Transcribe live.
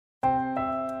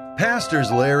Pastors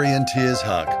Larry and Tiz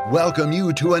Huck welcome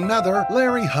you to another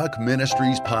Larry Huck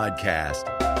Ministries podcast.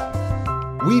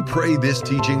 We pray this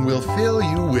teaching will fill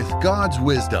you with God's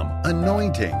wisdom,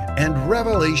 anointing, and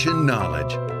revelation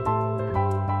knowledge.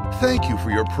 Thank you for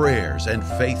your prayers and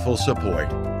faithful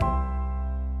support.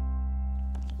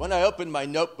 When I opened my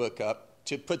notebook up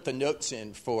to put the notes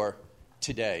in for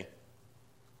today,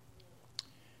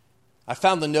 I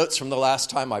found the notes from the last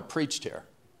time I preached here.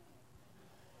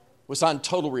 It was on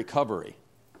total recovery.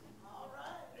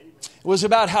 It was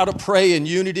about how to pray in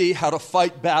unity, how to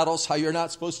fight battles, how you're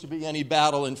not supposed to be any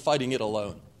battle in fighting it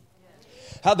alone.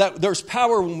 How that there's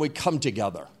power when we come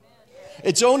together.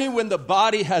 It's only when the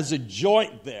body has a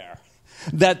joint there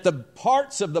that the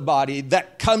parts of the body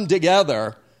that come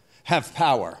together have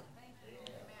power.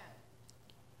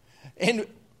 And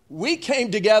we came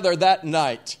together that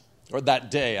night, or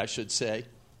that day, I should say,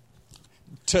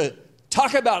 to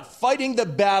talk about fighting the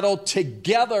battle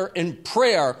together in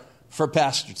prayer for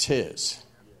Pastor Tiz.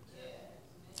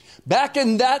 Back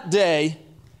in that day,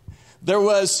 there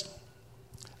was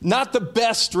not the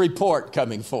best report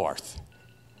coming forth.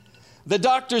 The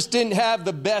doctors didn't have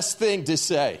the best thing to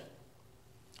say.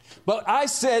 But I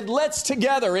said, let's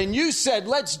together, and you said,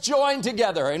 let's join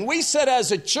together. And we said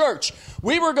as a church,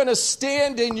 we were going to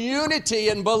stand in unity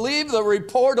and believe the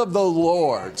report of the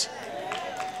Lord.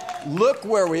 Look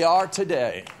where we are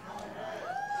today.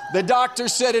 The doctor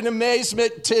said in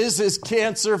amazement, Tiz is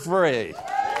cancer-free.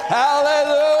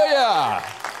 Hallelujah.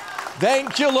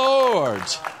 Thank you, Lord.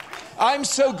 I'm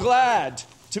so glad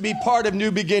to be part of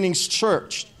New Beginnings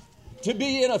Church, to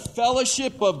be in a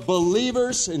fellowship of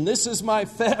believers, and this is my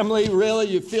family, really,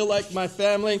 you feel like my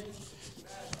family,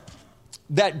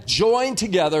 that join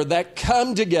together, that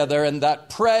come together, and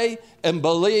that pray and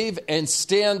believe and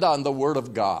stand on the Word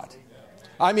of God.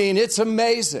 I mean, it's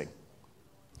amazing.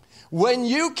 When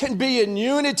you can be in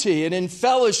unity and in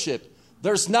fellowship,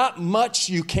 there's not much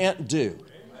you can't do.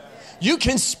 You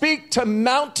can speak to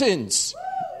mountains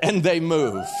and they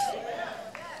move.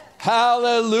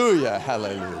 Hallelujah,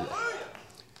 hallelujah.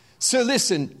 So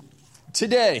listen,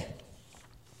 today,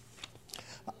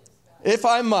 if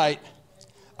I might,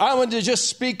 I want to just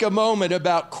speak a moment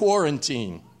about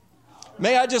quarantine.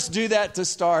 May I just do that to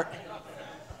start?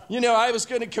 You know, I was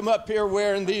going to come up here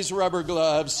wearing these rubber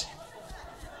gloves.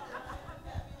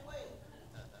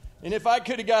 And if I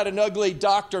could have got an ugly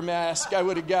doctor mask, I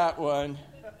would have got one.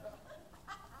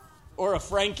 Or a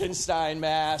Frankenstein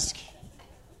mask.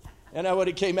 And I would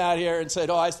have came out here and said,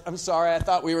 I'm sorry, I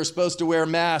thought we were supposed to wear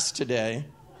masks today.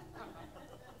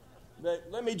 But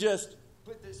let me just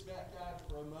put this back on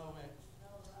for a moment.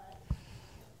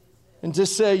 And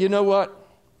just say, you know what?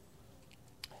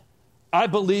 I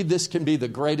believe this can be the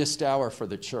greatest hour for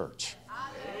the church.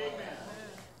 Amen.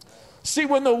 See,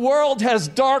 when the world has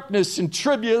darkness and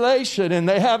tribulation and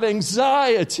they have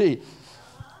anxiety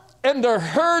and they're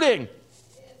hurting,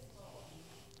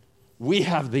 we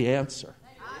have the answer.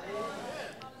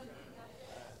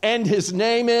 And his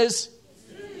name is?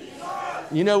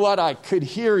 You know what? I could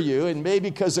hear you, and maybe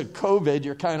because of COVID,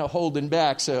 you're kind of holding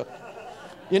back. So,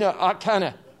 you know, I kind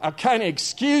of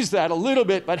excuse that a little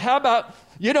bit, but how about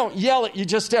you don't yell it, you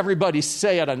just everybody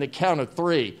say it on the count of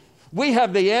 3. We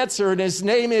have the answer, and his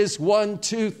name is 1,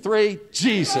 2, 3,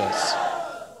 Jesus.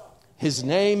 His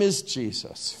name is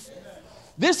Jesus.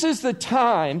 This is the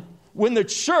time when the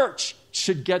church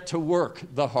should get to work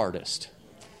the hardest.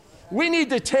 We need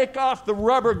to take off the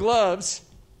rubber gloves,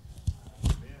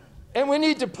 and we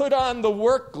need to put on the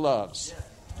work gloves.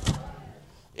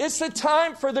 It's the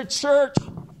time for the church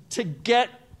to get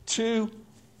to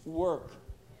work.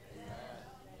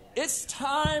 It's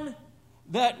time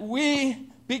that we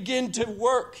begin to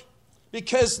work,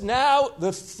 because now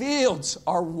the fields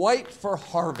are white for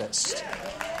harvest.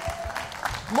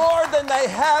 More than they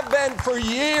have been for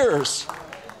years.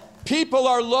 People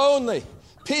are lonely.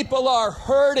 People are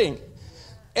hurting.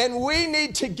 And we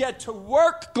need to get to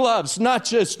work gloves, not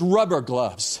just rubber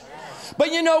gloves.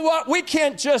 But you know what? We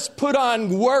can't just put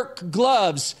on work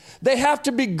gloves. They have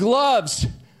to be gloves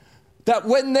that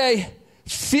when they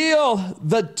feel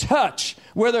the touch,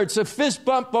 whether it's a fist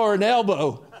bump or an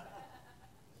elbow,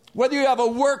 whether you have a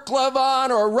work glove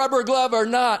on or a rubber glove or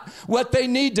not, what they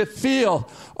need to feel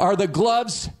are the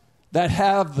gloves that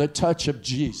have the touch of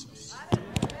Jesus.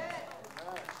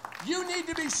 You need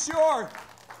to be sure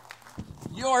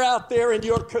you're out there in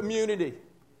your community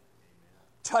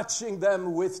touching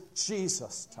them with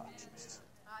Jesus touches.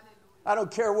 I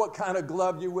don't care what kind of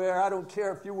glove you wear. I don't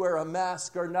care if you wear a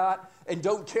mask or not, and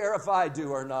don't care if I do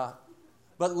or not.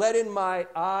 But let in my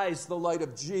eyes the light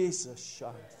of Jesus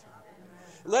shine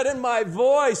through. Let in my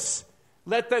voice,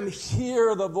 let them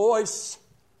hear the voice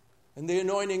and the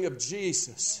anointing of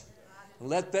Jesus. And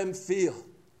let them feel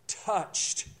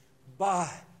touched by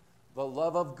the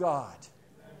love of God,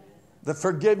 the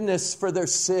forgiveness for their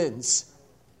sins,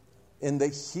 and the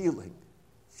healing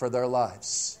for their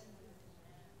lives.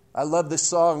 I love the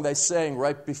song they sang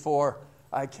right before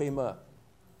I came up.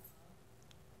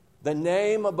 The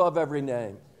name above every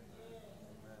name.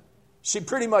 She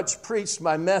pretty much preached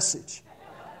my message.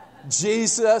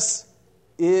 Jesus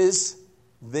is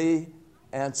the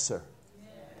answer.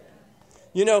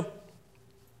 You know,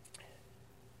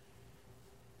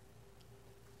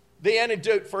 the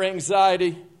antidote for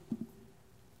anxiety,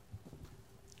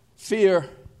 fear,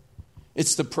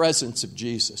 it's the presence of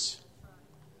Jesus.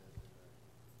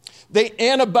 The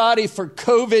antibody for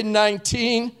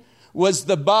COVID-19 was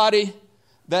the body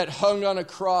that hung on a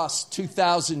cross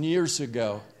 2,000 years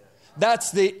ago.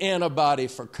 That's the antibody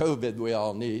for COVID we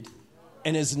all need.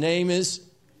 And his name is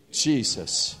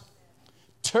Jesus.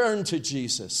 Turn to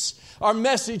Jesus. Our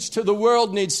message to the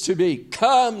world needs to be,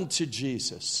 come to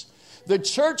Jesus. The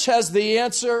church has the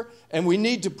answer, and we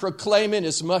need to proclaim it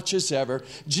as much as ever.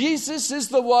 Jesus is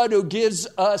the one who gives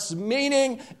us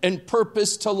meaning and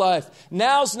purpose to life.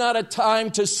 Now's not a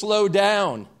time to slow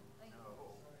down.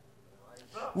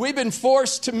 We've been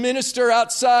forced to minister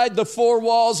outside the four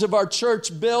walls of our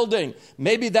church building.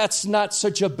 Maybe that's not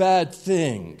such a bad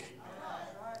thing.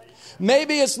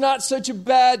 Maybe it's not such a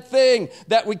bad thing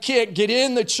that we can't get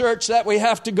in the church, that we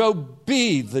have to go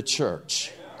be the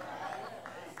church.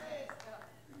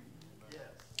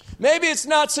 Maybe it's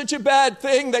not such a bad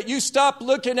thing that you stop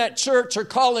looking at church or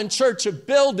calling church a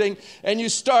building and you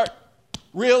start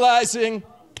realizing,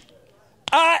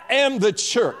 I am the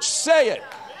church. Say it.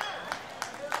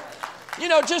 You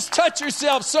know, just touch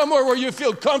yourself somewhere where you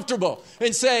feel comfortable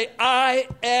and say, I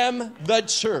am the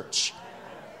church.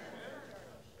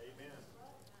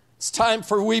 It's time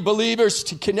for we believers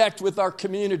to connect with our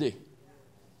community,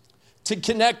 to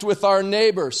connect with our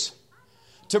neighbors,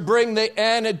 to bring the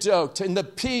antidote and the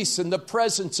peace and the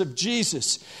presence of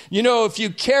Jesus. You know, if you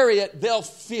carry it, they'll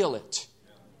feel it.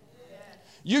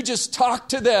 You just talk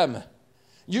to them.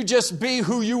 You just be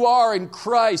who you are in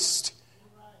Christ.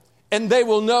 And they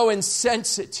will know and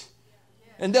sense it.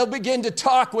 And they'll begin to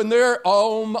talk when they're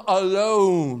home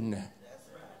alone.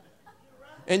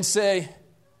 And say,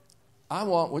 I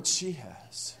want what she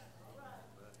has.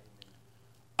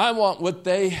 I want what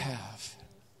they have.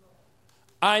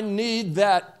 I need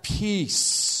that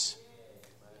peace.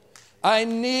 I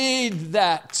need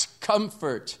that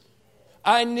comfort.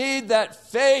 I need that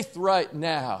faith right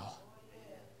now.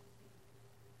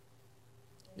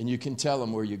 And you can tell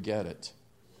them where you get it.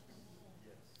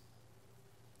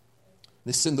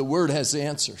 Listen, the Word has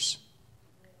answers.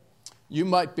 You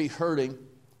might be hurting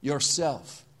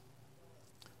yourself.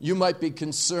 You might be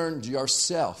concerned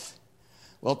yourself.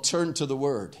 Well, turn to the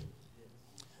Word.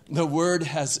 The Word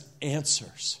has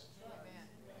answers.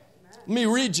 Let me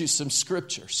read you some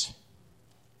scriptures.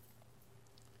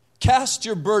 Cast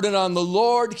your burden on the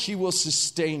Lord, He will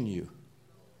sustain you.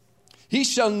 He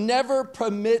shall never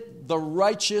permit the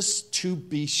righteous to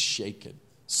be shaken.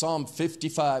 Psalm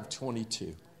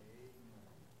 55:22.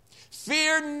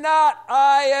 Fear not,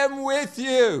 I am with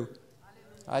you.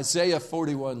 Isaiah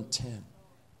 41:10.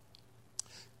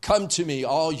 Come to me,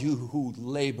 all you who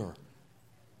labor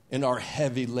and are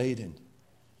heavy laden,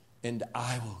 and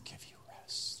I will give you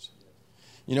rest.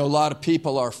 You know, a lot of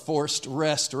people are forced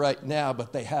rest right now,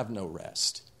 but they have no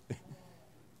rest.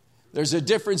 There's a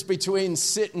difference between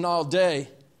sitting all day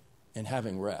and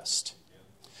having rest.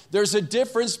 There's a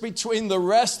difference between the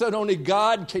rest that only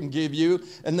God can give you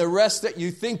and the rest that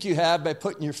you think you have by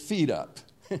putting your feet up.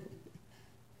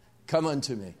 Come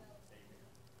unto me,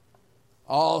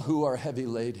 all who are heavy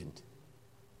laden,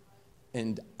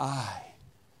 and I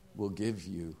will give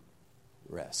you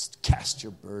rest. Cast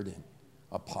your burden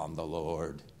upon the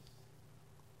Lord.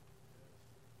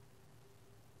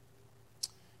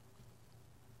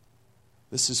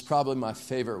 This is probably my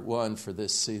favorite one for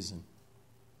this season.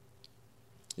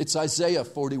 It's Isaiah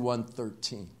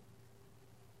 41:13.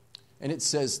 And it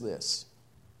says this.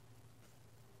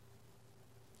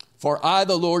 For I,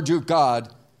 the Lord your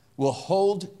God, will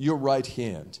hold your right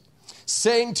hand,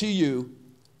 saying to you,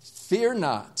 fear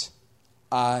not,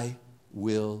 I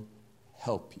will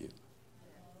help you.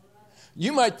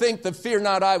 You might think the fear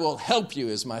not, I will help you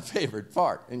is my favorite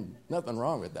part. And nothing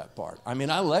wrong with that part. I mean,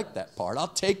 I like that part. I'll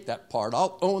take that part.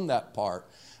 I'll own that part.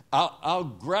 I'll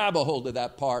grab a hold of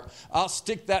that part. I'll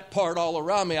stick that part all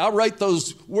around me. I'll write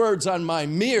those words on my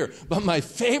mirror. But my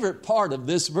favorite part of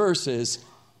this verse is,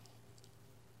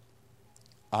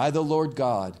 I, the Lord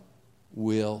God,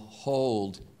 will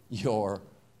hold your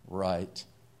right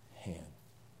hand.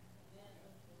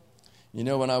 You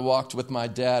know, when I walked with my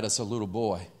dad as a little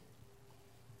boy,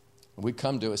 we'd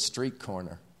come to a street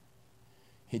corner,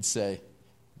 he'd say,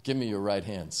 "Give me your right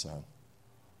hand, son."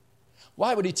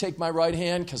 Why would he take my right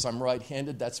hand? Because I'm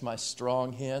right-handed. That's my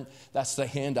strong hand. That's the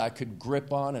hand I could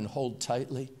grip on and hold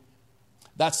tightly.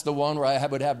 That's the one where I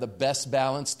would have the best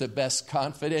balance, the best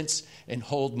confidence, and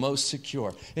hold most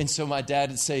secure. And so my dad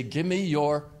would say, "Give me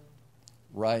your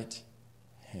right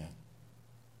hand."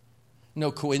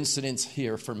 No coincidence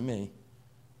here for me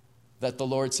that the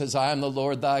Lord says, "I am the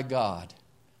Lord thy God.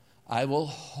 I will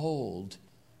hold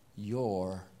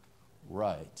your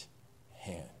right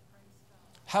hand."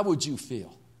 How would you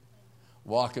feel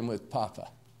walking with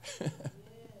Papa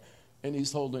and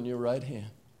he's holding your right hand?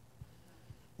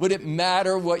 Would it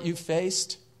matter what you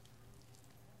faced?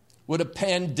 Would a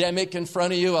pandemic in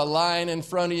front of you, a lion in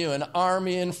front of you, an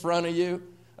army in front of you,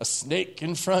 a snake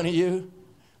in front of you,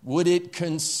 would it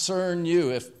concern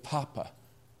you if Papa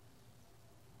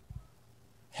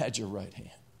had your right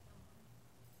hand?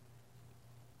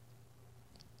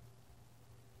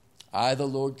 I, the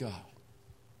Lord God,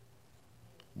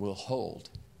 will hold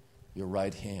your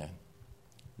right hand.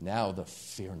 Now the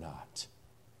fear not.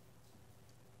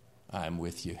 I am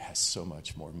with you has so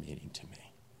much more meaning to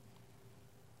me.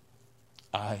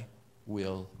 I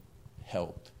will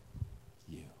help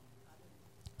you.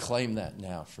 Claim that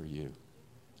now for you.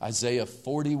 Isaiah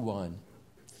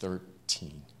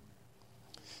 41:13.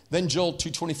 Then Joel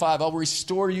 2:25, I'll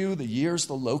restore you the years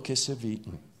the locusts have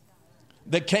eaten.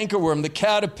 The cankerworm, the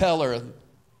caterpillar,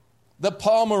 the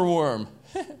palmer worm,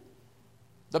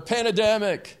 the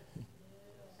pandemic.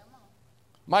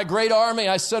 My great army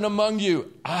I sent among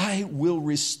you. I will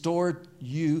restore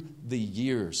you the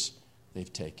years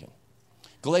they've taken.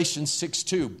 Galatians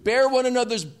 6:2. Bear one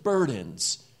another's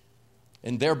burdens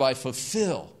and thereby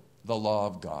fulfill the law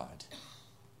of God.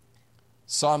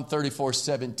 Psalm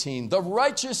 34:17. The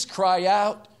righteous cry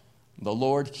out, the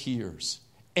Lord hears,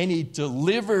 and he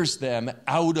delivers them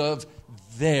out of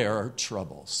their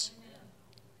troubles.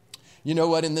 You know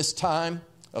what? In this time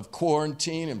of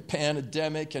quarantine and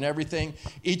pandemic and everything,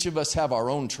 each of us have our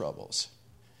own troubles.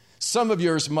 Some of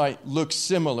yours might look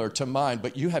similar to mine,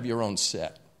 but you have your own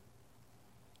set.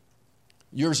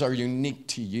 Yours are unique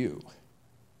to you.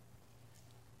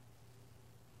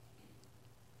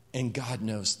 And God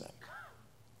knows them,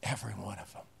 every one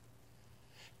of them.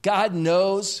 God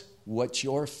knows what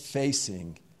you're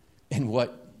facing and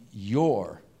what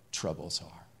your troubles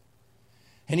are.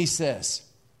 And he says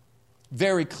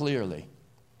very clearly,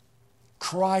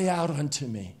 cry out unto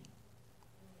me,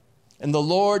 and the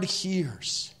Lord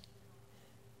hears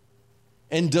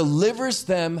and delivers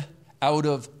them out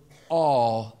of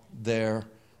all their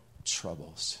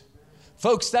troubles.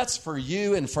 Folks, that's for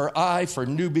you and for I, for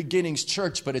New Beginnings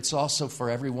Church, but it's also for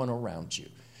everyone around you.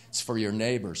 It's for your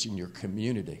neighbors and your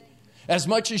community. As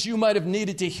much as you might have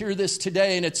needed to hear this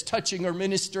today and it's touching or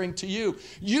ministering to you,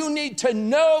 you need to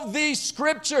know these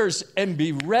scriptures and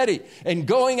be ready and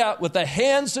going out with the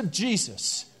hands of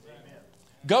Jesus.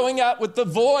 Going out with the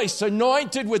voice,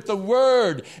 anointed with the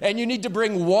word, and you need to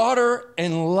bring water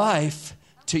and life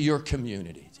to your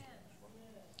community.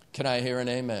 Can I hear an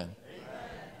amen? Amen.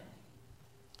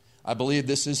 I believe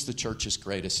this is the church's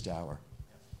greatest hour.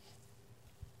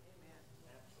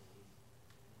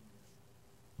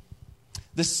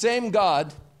 The same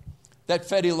God that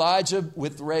fed Elijah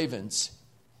with ravens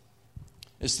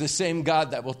is the same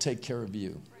God that will take care of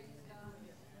you.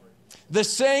 The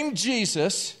same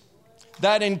Jesus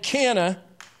that in Cana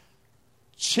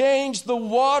changed the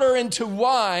water into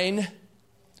wine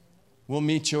will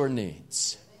meet your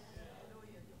needs.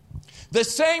 The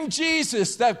same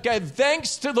Jesus that gave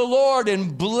thanks to the Lord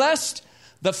and blessed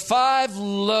the 5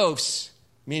 loaves,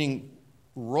 meaning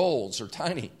rolls or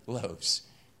tiny loaves,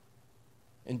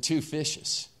 and 2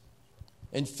 fishes,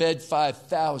 and fed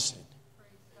 5,000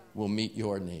 will meet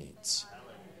your needs.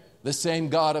 The same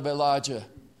God of Elijah,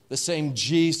 the same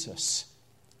Jesus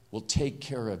will take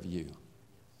care of you.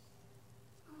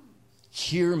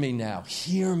 Hear me now.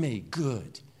 Hear me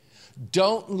good.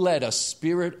 Don't let a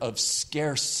spirit of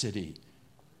scarcity,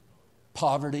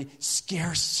 poverty,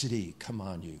 scarcity come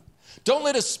on you. Don't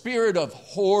let a spirit of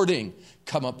hoarding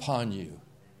come upon you.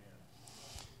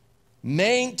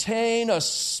 Maintain a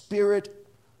spirit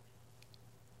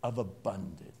of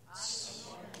abundance.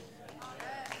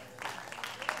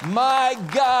 My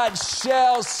God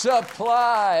shall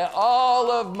supply all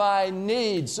of my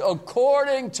needs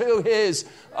according to his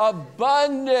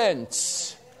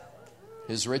abundance,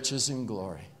 his riches and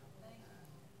glory.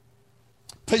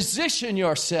 Position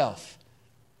yourself.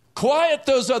 Quiet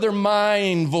those other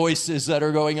mind voices that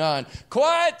are going on.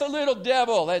 Quiet the little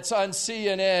devil that's on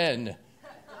CNN.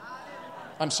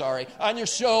 On your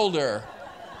shoulder.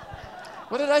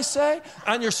 What did I say?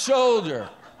 On your shoulder.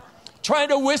 Trying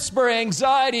to whisper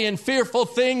anxiety and fearful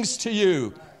things to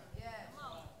you.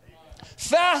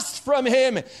 Fast from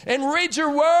him and read your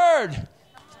word.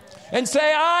 And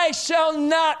say, I shall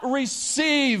not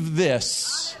receive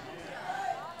this.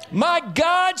 My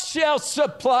God shall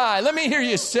supply. Let me hear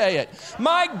you say it.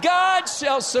 My God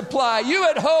shall supply. You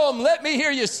at home, let me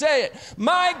hear you say it.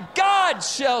 My God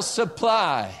shall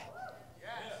supply.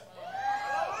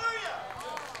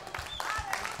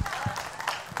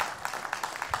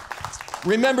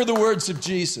 Remember the words of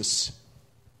Jesus.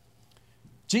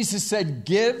 Jesus said,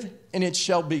 give and it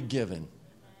shall be given.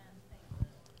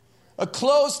 A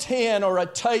closed hand or a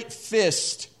tight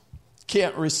fist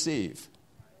can't receive.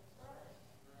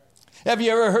 Have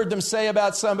you ever heard them say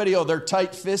about somebody, oh, they're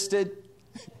tight-fisted?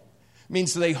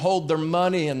 Means they hold their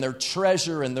money and their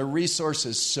treasure and their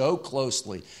resources so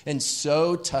closely and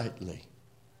so tightly.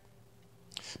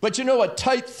 But you know, a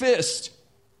tight fist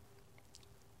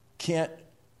can't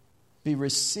be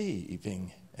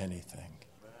receiving anything.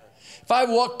 If I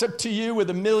walked up to you with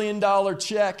 $1 million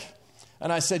check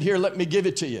and I said, here, let me give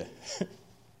it to you.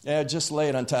 Yeah, just lay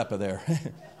it on top of there.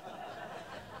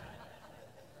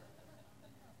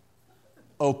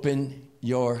 Open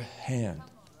your hand.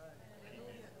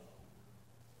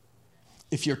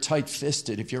 If you're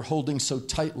tight-fisted, if you're holding so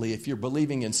tightly, if you're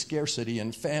believing in scarcity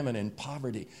and famine and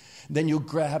poverty, then you'll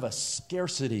grab a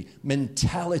scarcity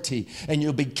mentality and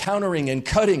you'll be countering and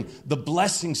cutting the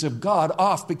blessings of God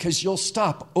off because you'll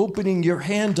stop opening your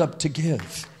hand up to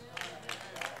give.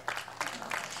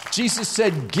 Jesus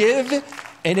said, give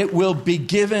and it will be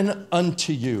given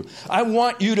unto you. I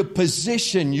want you to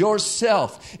position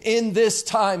yourself in this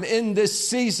time, in this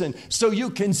season, so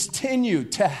you continue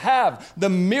to have the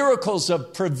miracles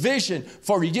of provision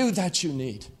for you that you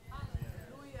need.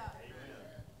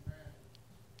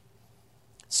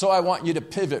 So I want you to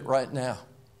pivot right now.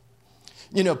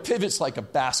 You know, pivot's like a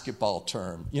basketball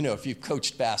term. You know, if you've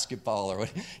coached basketball or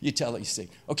what, you tell it, you say,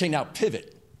 okay, now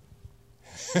pivot.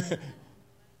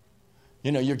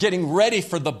 You know, you're getting ready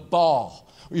for the ball.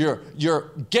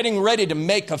 You're getting ready to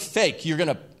make a fake. You're going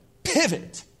to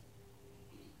pivot.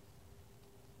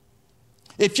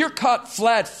 If you're caught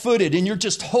flat-footed and you're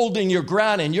just holding your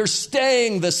ground and you're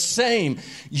staying the same,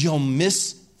 you'll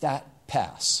miss that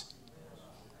pass.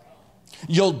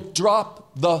 You'll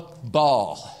drop the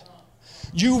ball.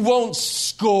 You won't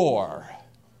score.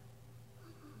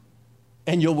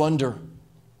 And you'll wonder,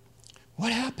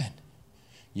 what happened?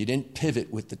 You didn't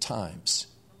pivot with the times.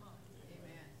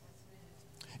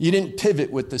 You didn't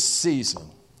pivot with the season.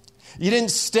 You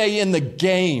didn't stay in the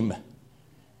game.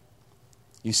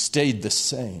 You stayed the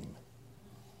same.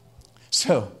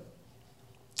 So,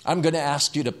 I'm going to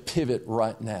ask you to pivot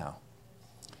right now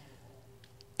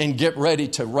and get ready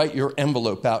to write your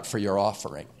envelope out for your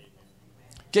offering.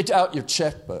 Get out your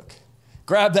checkbook.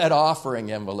 Grab that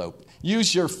offering envelope.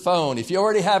 Use your phone. If you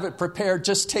already have it prepared,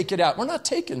 just take it out. We're not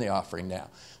taking the offering now.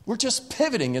 We're just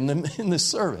pivoting in the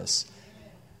service.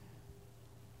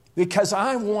 Because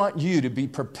I want you to be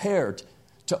prepared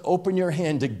to open your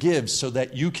hand to give so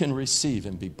that you can receive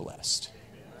and be blessed.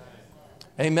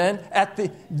 Amen?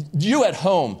 You at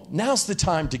home, now's the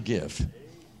time to give.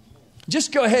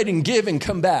 Just go ahead and give and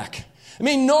come back. I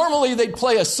mean, normally they'd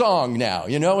play a song now.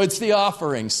 You know, it's the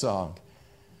offering song.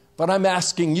 But I'm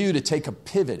asking you to take a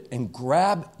pivot and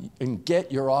grab and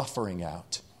get your offering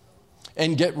out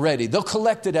and get ready. They'll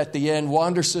collect it at the end.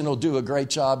 Wanderson will do a great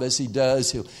job as he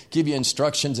does. He'll give you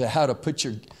instructions on how to put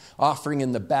your offering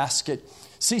in the basket.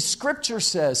 See, Scripture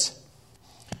says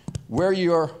where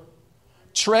your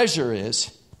treasure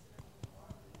is,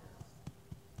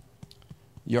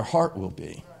 your heart will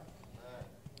be.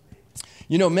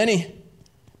 You know,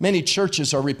 many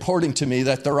churches are reporting to me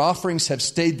that their offerings have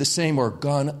stayed the same or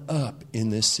gone up in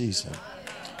this season.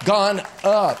 Gone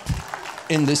up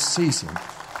in this season.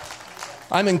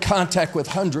 I'm in contact with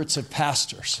hundreds of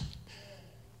pastors.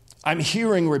 I'm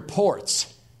hearing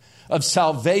reports of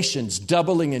salvations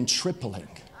doubling and tripling.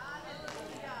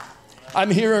 I'm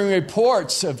hearing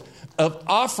reports of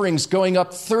offerings going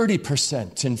up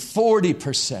 30% and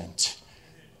 40%.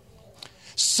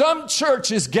 Some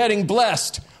church is getting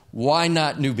blessed. Why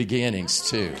not New Beginnings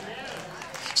too?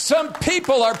 Some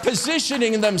people are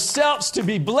positioning themselves to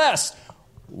be blessed.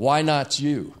 Why not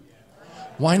you?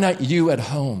 Why not you at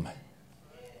home?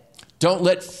 Don't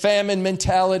let famine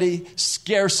mentality,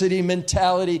 scarcity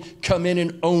mentality come in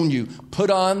and own you. Put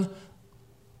on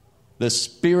the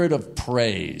spirit of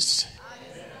praise.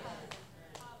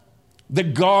 The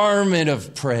garment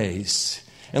of praise.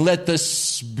 And let the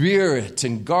spirit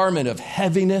and garment of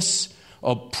heaviness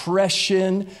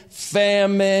oppression,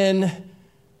 famine,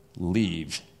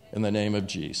 leave in the name of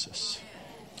Jesus.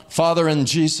 Father, in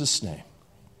Jesus' name,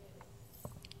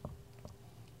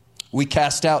 we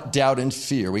cast out doubt and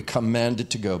fear. We command it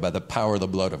to go by the power of the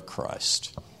blood of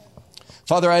Christ.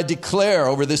 Father, I declare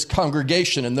over this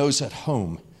congregation and those at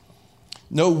home,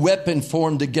 no weapon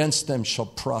formed against them shall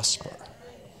prosper.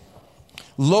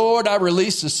 Lord, I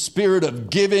release a spirit of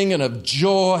giving and of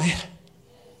joy,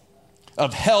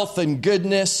 of health and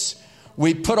goodness.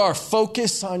 We put our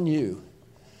focus on you,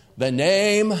 the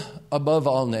name above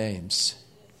all names.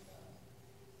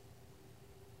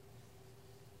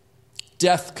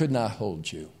 Death could not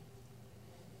hold you.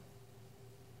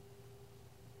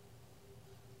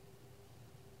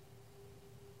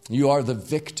 You are the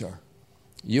victor.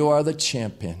 You are the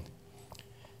champion.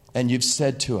 And you've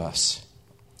said to us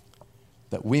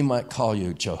that we might call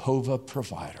you Jehovah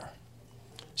Provider.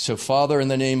 So, Father, in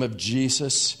the name of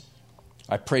Jesus,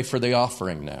 I pray for the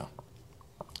offering now.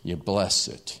 You bless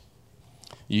it.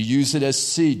 You use it as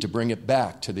seed to bring it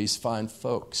back to these fine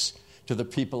folks, to the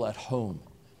people at home.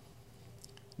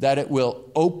 That it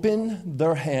will open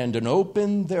their hand and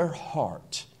open their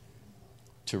heart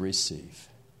to receive.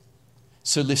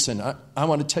 So listen, I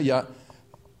want to tell you,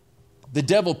 the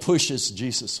devil pushes,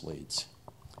 Jesus leads.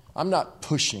 I'm not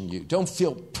pushing you. Don't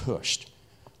feel pushed.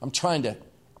 I'm trying to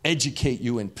educate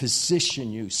you and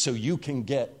position you so you can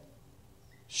get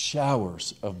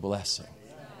showers of blessing.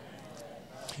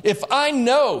 If I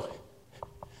know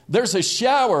there's a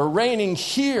shower raining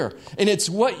here, and it's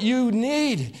what you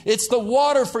need, it's the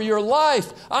water for your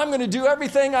life, I'm going to do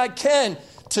everything I can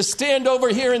to stand over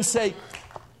here and say,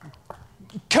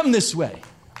 come this way.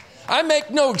 I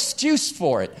make no excuse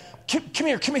for it. Come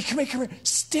here.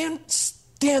 Stand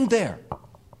there.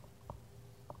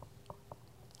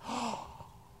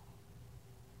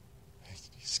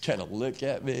 Just kind of look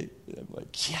at me. I'm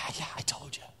like, yeah, I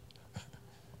told you.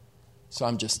 So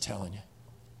I'm just telling you.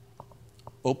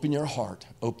 Open your heart,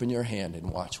 open your hand,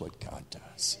 and watch what God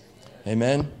does.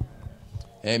 Amen?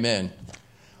 Amen.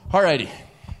 All righty.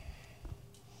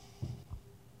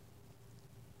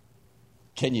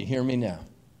 Can you hear me now?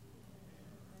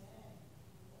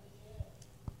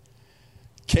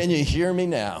 Can you hear me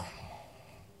now?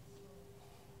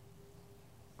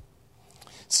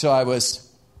 So I was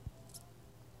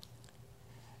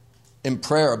in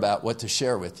prayer about what to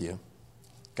share with you.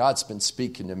 God's been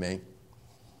speaking to me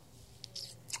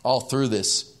all through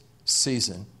this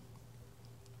season.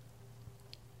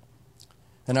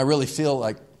 And I really feel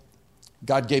like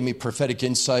God gave me prophetic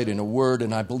insight in a word,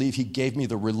 and I believe He gave me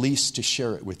the release to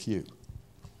share it with you.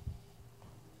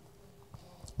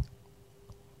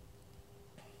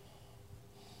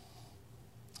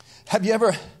 Have you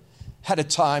ever had a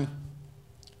time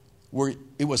where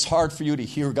it was hard for you to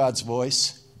hear God's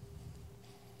voice?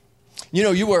 You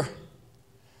know, you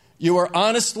were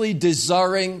honestly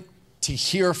desiring to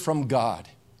hear from God.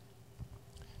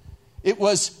 It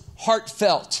was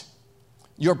heartfelt.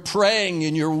 You're praying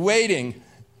and you're waiting,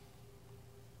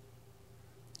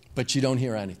 but you don't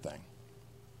hear anything.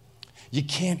 You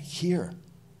can't hear.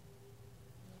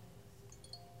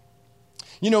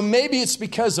 You know, maybe it's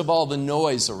because of all the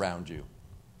noise around you.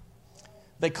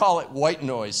 They call it white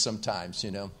noise sometimes,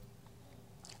 you know.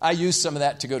 I use some of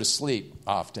that to go to sleep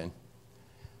often.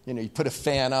 You know, you put a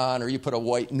fan on or you put a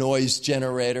white noise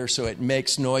generator so it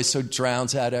makes noise, so it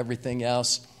drowns out everything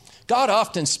else. God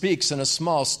often speaks in a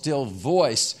small, still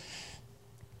voice.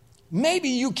 Maybe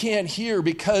you can't hear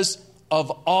because of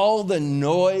all the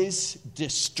noise,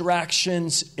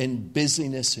 distractions, and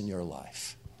busyness in your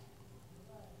life.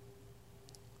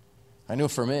 I know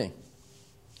for me,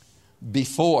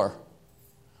 before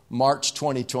March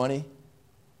 2020,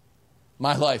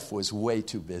 my life was way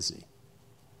too busy.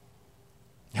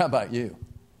 How about you?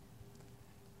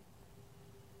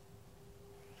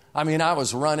 I mean, I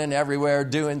was running everywhere,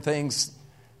 doing things,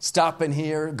 stopping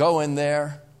here, going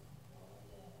there.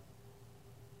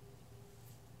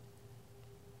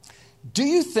 Do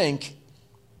you think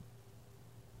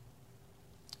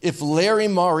if Larry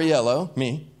Mariello,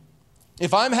 me,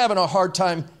 if I'm having a hard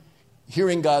time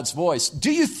hearing God's voice,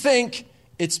 do you think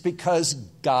it's because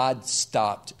God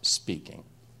stopped speaking?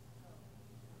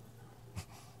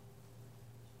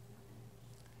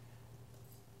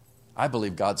 I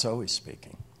believe God's always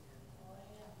speaking.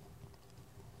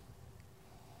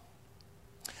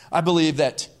 I believe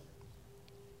that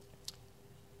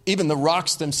even the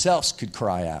rocks themselves could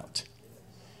cry out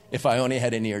if I only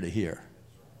had an ear to hear.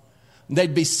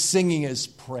 They'd be singing His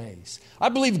praise. I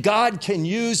believe God can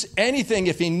use anything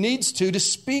if He needs to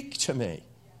speak to me.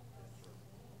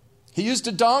 He used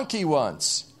a donkey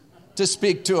once to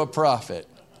speak to a prophet.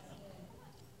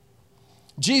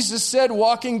 Jesus said,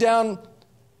 walking down,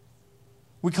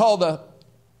 we call the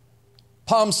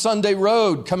Palm Sunday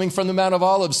Road, coming from the Mount of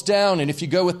Olives down. And if you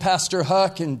go with Pastor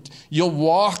Huck and you'll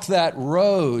walk that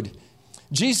road,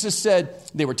 Jesus said,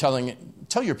 they were tell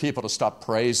your people to stop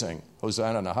praising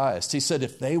Hosanna in the highest. He said,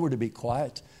 if they were to be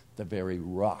quiet, the very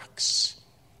rocks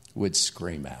would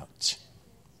scream out.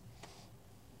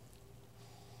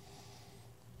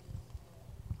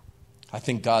 I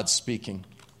think God's speaking.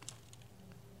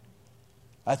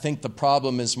 I think the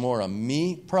problem is more a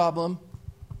me problem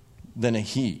than a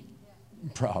he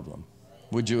problem.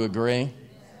 Would you agree?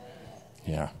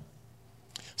 Yeah.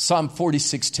 Psalm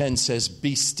 46:10 says,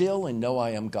 be still and know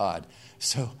I am God.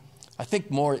 So I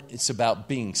think more it's about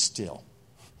being still.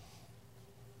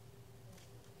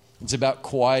 It's about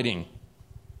quieting.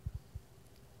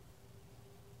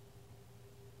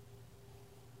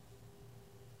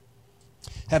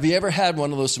 Have you ever had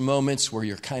one of those moments where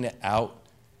you're kind of out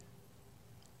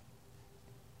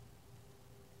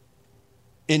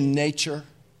in nature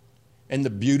and the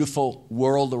beautiful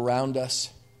world around us?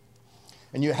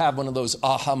 And you have one of those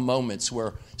aha moments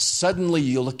where suddenly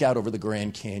you look out over the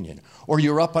Grand Canyon, or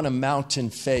you're up on a mountain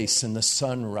face and the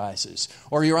sun rises,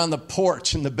 or you're on the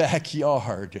porch in the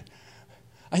backyard,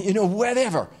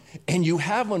 whatever. And you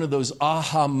have one of those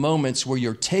aha moments where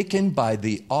you're taken by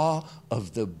the awe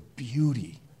of the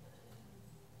beauty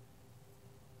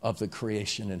of the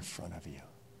creation in front of you.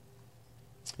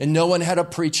 And no one had to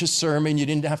preach a sermon. You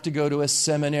didn't have to go to a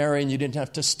seminary, and you didn't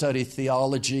have to study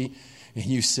theology. And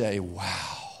you say,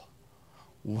 wow,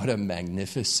 what a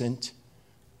magnificent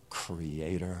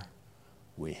creator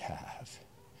we have.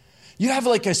 You have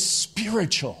like a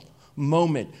spiritual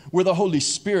moment where the Holy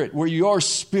Spirit, where your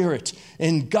spirit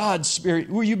and God's spirit,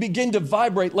 where you begin to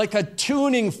vibrate like a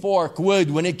tuning fork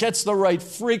would when it gets the right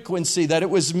frequency that it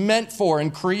was meant for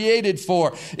and created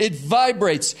for. It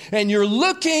vibrates, and you're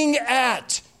looking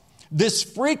at this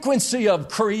frequency of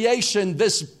creation,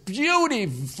 this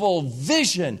beautiful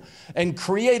vision and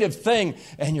creative thing,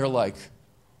 and you're like,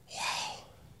 wow,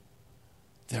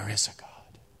 there is a God.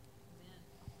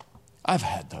 I've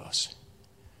had those.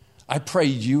 I pray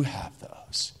you have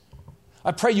those.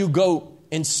 I pray you go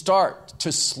and start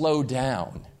to slow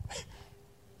down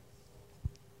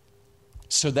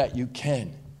so that you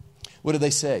can. What do they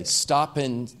say? Stop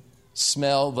and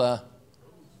smell the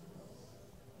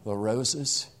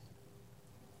roses.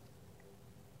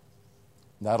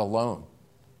 That alone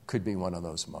could be one of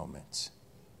those moments.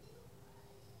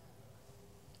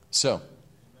 So,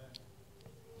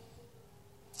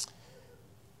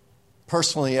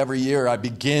 personally, every year I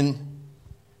begin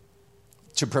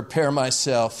to prepare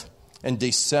myself in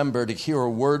December to hear a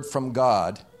word from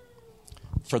God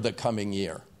for the coming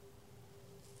year.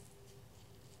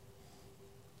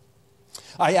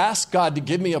 I ask God to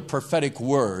give me a prophetic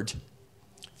word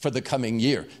for the coming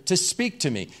year, to speak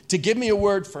to me, to give me a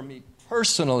word for me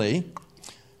personally,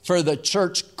 for the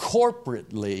church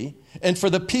corporately, and for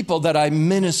the people that I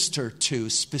minister to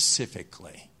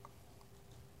specifically.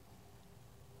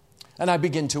 And I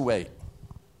begin to wait.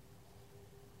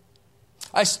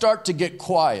 I start to get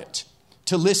quiet,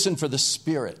 to listen for the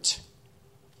Spirit.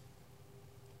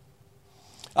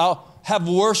 I'll have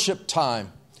worship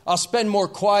time. I'll spend more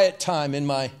quiet time in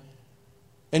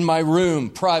my room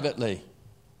privately,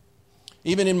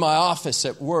 even in my office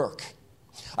at work.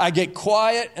 I get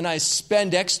quiet and I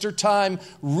spend extra time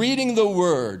reading the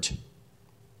Word.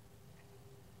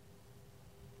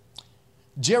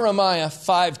 Jeremiah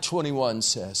 5:21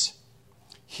 says,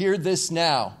 hear this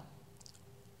now,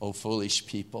 O foolish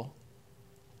people,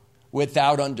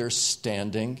 without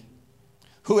understanding,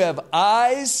 who have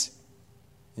eyes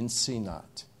and see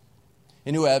not,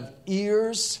 and who have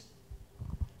ears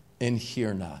and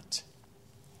hear not.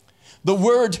 The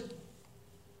word,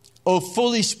 O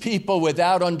foolish people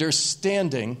without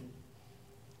understanding,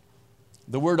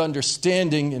 the word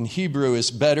understanding in Hebrew is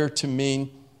better to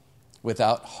mean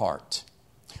without heart,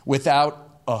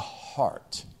 without a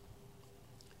heart.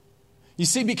 You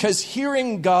see, because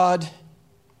hearing God,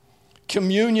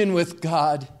 communion with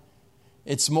God,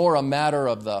 it's more a matter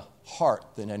of the heart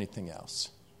than anything else.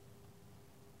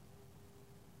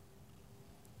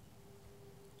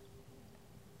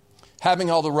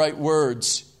 Having all the right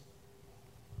words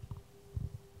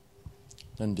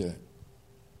doesn't do it.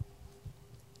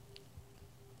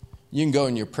 You can go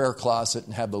in your prayer closet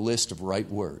and have the list of right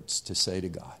words to say to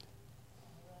God.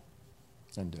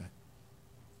 Doesn't do it.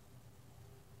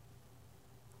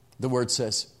 The word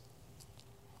says,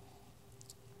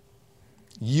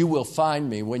 you will find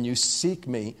me when you seek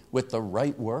me with the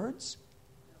right words.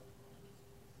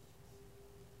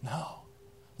 No.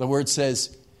 The word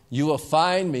says, You will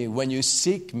find me when you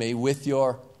seek me with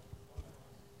your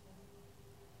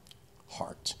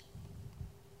heart.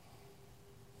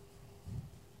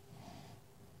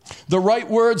 The right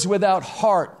words without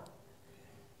heart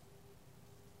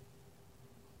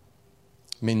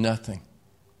mean nothing.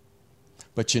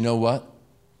 But you know what?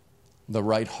 The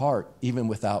right heart, even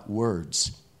without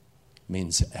words,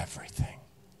 means everything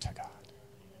to God.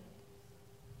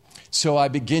 So I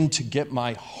begin to get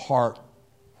my heart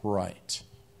right.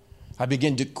 I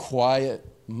begin to quiet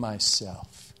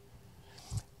myself.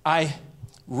 I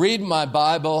read my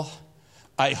Bible.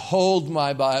 I hold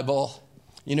my Bible.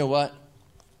 You know what?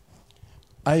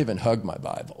 I even hug my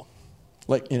Bible.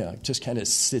 Just kind of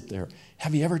sit there.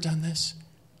 Have you ever done this?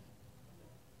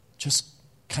 Just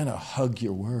kind of hug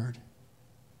your word.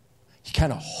 You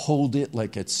kind of hold it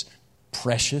like it's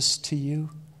precious to you.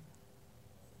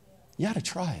 You ought to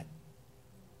try it.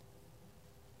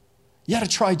 You ought to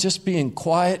try just being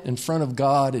quiet in front of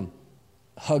God and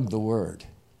hug the word.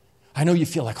 I know you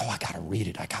feel like, I got to read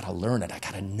it. I got to learn it. I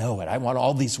got to know it. I want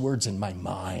all these words in my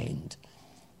mind.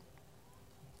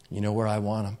 You know where I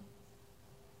want them?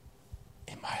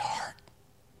 In my heart.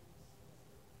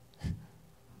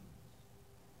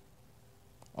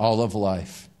 All of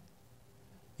life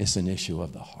is an issue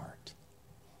of the heart.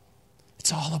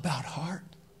 It's all about heart.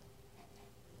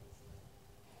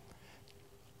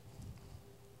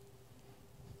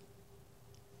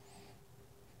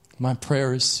 My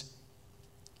prayer is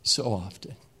so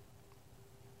often,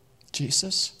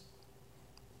 Jesus,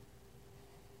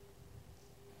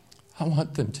 I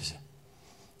want them to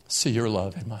see your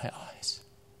love in my eyes.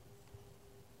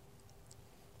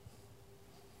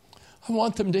 I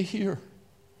want them to hear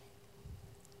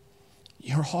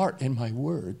your heart in my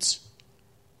words.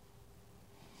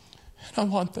 And I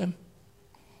want them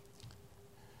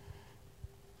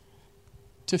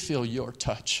to feel your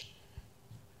touch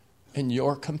and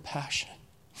your compassion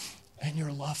and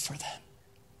your love for them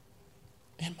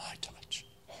in my touch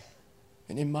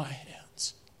and in my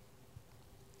hands.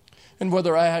 And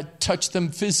whether I had touched them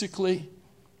physically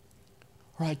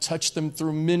or I touched them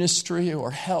through ministry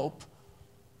or help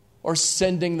or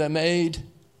sending them aid,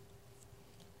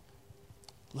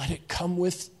 let it come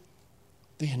with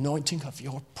the anointing of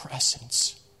your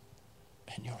presence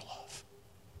and your love.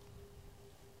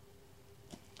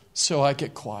 So I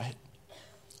get quiet.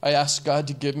 I ask God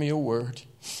to give me a word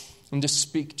and to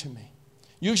speak to me.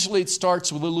 Usually it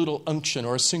starts with a little unction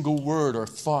or a single word or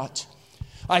thought.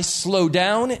 I slow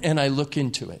down and I look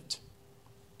into it.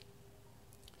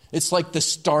 It's like the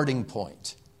starting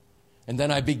point. And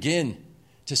then I begin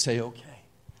to say, okay,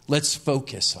 let's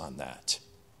focus on that.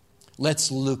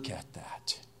 Let's look at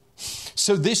that.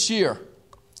 So this year,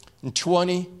 in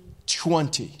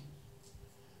 2020,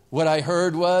 what I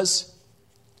heard was,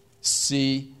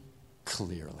 see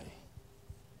clearly.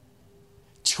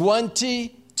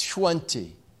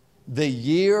 2020, the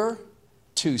year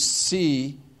to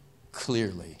see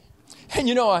clearly.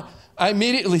 And I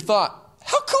immediately thought,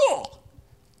 how cool!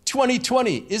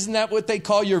 2020, isn't that what they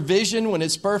call your vision when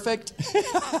it's perfect?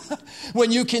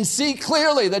 When you can see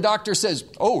clearly, the doctor says,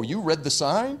 oh, you read the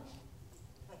sign?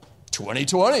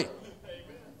 2020.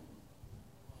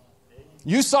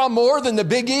 You saw more than the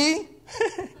big E?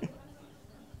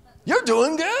 You're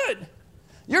doing good.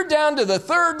 You're down to the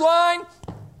third line.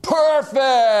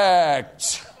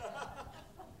 Perfect.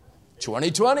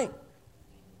 2020.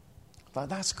 Thought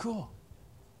that's cool.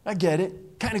 I get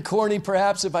it. Kind of corny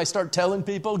perhaps if I start telling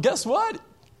people, guess what?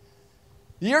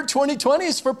 The year 2020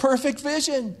 is for perfect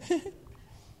vision.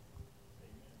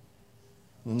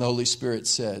 And the Holy Spirit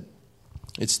said,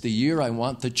 it's the year I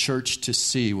want the church to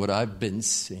see what I've been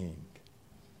seeing.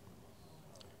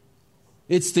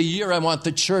 It's the year I want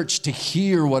the church to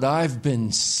hear what I've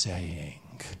been saying.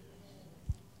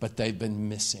 But they've been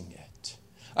missing it.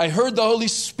 I heard the Holy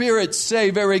Spirit say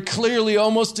very clearly,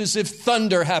 almost as if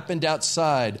thunder happened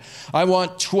outside, I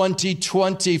want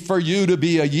 2020 for you to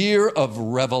be a year of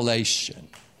revelation.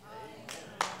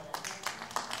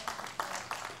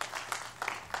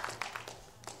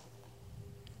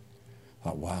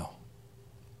 Oh, wow.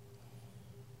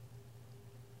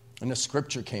 And a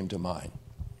scripture came to mind.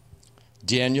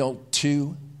 Daniel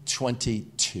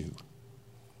 2:22.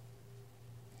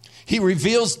 He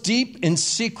reveals deep and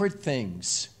secret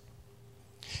things.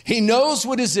 He knows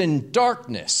what is in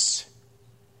darkness.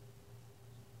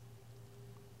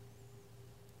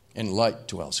 And light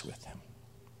dwells with him.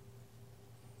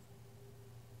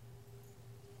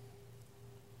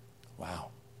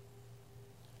 Wow.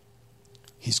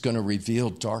 He's going to reveal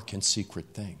dark and secret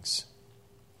things.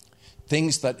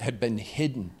 Things that had been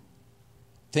hidden.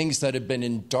 Things that had been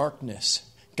in darkness.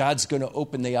 God's going to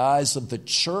open the eyes of the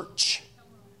church,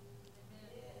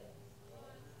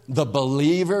 the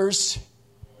believers,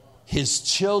 his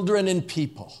children and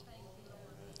people,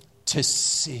 to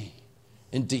see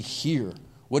and to hear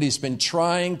what he's been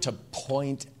trying to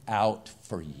point out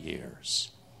for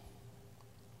years.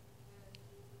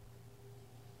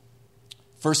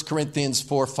 1 Corinthians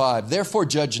 4:5. Therefore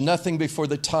judge nothing before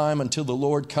the time until the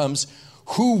Lord comes,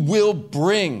 who will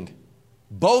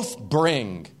both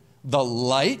bring the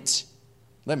light.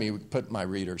 Let me put my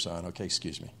readers on. Okay,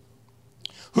 excuse me.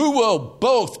 Who will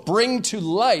both bring to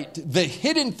light the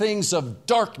hidden things of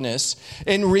darkness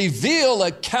and reveal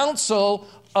a counsel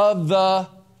of the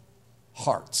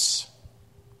hearts.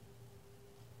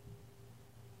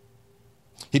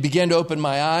 He began to open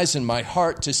my eyes and my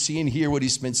heart to see and hear what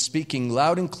he's been speaking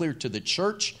loud and clear to the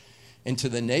church and to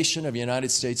the nation of the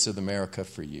United States of America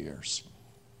for years.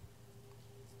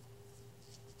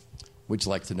 Would you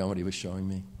like to know what he was showing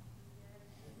me?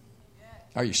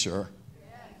 Are you sure?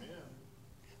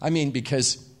 I mean,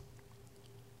 because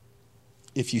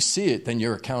if you see it, then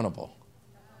you're accountable.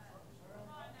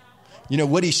 You know,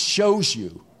 what he shows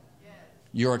you,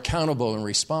 you're accountable and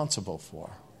responsible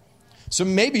for. So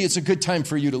maybe it's a good time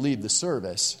for you to leave the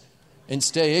service and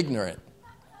stay ignorant.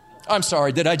 I'm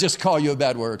sorry, did I just call you a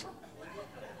bad word?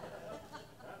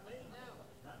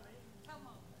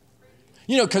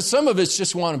 You know, because some of us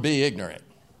just want to be ignorant.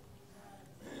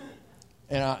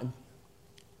 And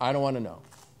I don't want to know.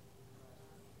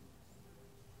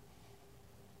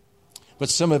 But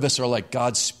some of us are like,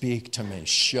 God, speak to me,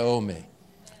 show me.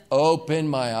 Open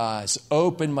my eyes,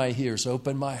 open my ears,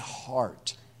 open my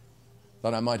heart,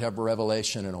 that I might have a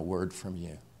revelation and a word from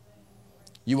you.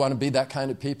 You want to be that kind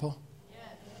of people?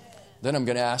 Then I'm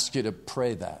going to ask you to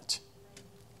pray that.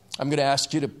 I'm going to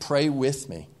ask you to pray with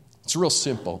me. It's real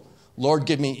simple. Lord,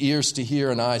 give me ears to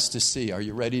hear and eyes to see. Are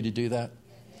you ready to do that?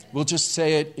 We'll just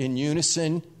say it in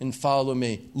unison and follow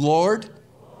me. Lord,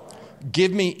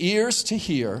 give me ears to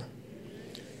hear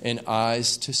and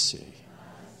eyes to see.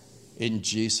 In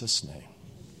Jesus' name.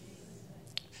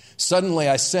 Suddenly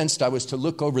I sensed I was to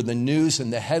look over the news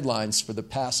and the headlines for the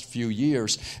past few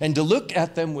years and to look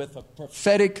at them with a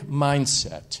prophetic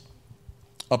mindset,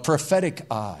 a prophetic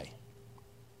eye.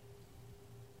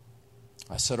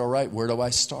 I said, all right, where do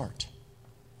I start?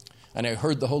 And I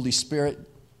heard the Holy Spirit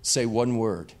say one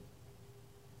word: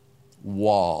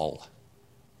 wall.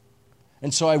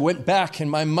 And so I went back in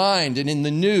my mind and in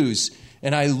the news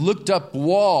and I looked up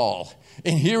wall.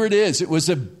 And here it is. It was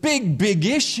a big, big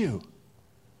issue.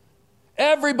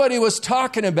 Everybody was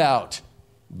talking about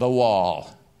the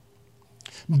wall.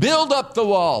 Build up the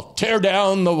wall. Tear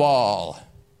down the wall.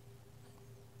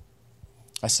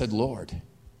 I said, Lord,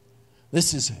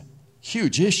 this is a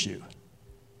huge issue.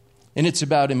 And it's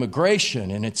about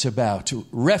immigration, and it's about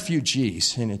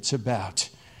refugees, and it's about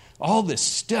all this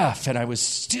stuff. And I was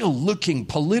still looking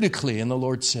politically, and the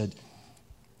Lord said,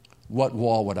 what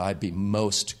wall would I be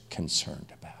most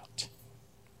concerned about?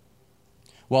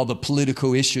 Well, the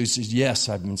political issues is, yes,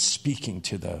 I've been speaking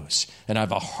to those, and I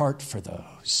have a heart for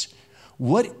those.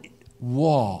 What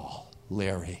wall,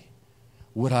 Larry,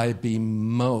 would I be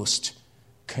most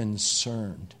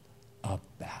concerned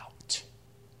about?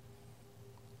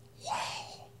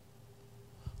 Wow.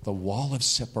 The wall of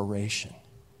separation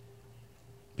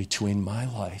between my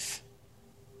life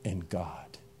and God.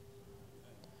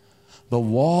 The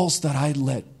walls that I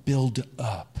let build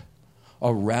up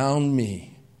around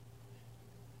me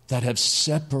that have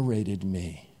separated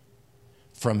me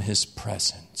from his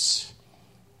presence.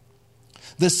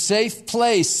 The safe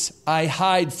place I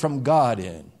hide from God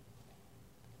in,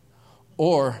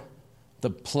 or the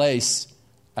place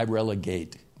I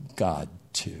relegate God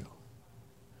to.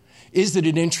 Isn't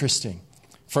it interesting?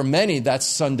 For many, that's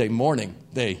Sunday morning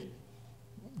they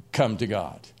come to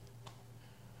God.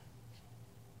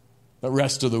 The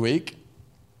rest of the week,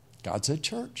 God's at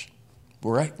church,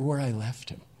 right where I left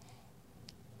him.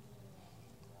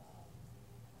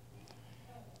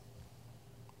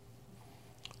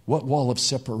 What wall of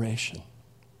separation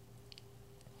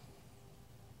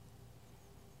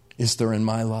is there in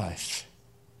my life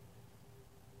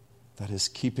that is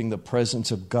keeping the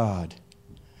presence of God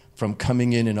from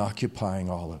coming in and occupying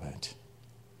all of it?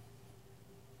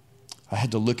 I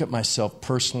had to look at myself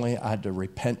personally. I had to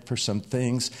repent for some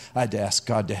things. I had to ask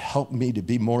God to help me to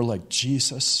be more like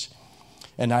Jesus.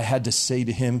 And I had to say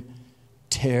to him,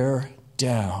 tear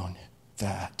down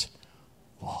that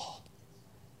wall.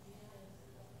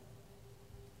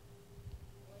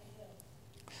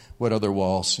 What other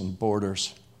walls and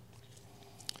borders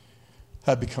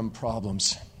have become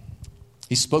problems?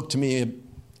 He spoke to me.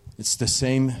 It's the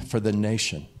same for the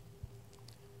nation.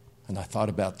 And I thought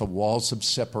about the walls of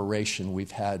separation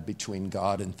we've had between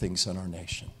God and things in our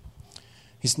nation.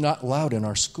 He's not allowed in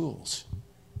our schools.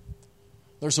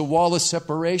 There's a wall of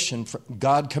separation from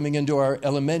God coming into our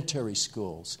elementary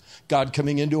schools, God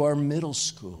coming into our middle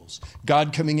schools,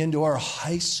 God coming into our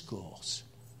high schools,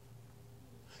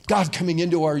 God coming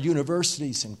into our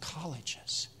universities and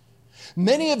colleges.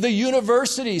 Many of the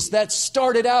universities that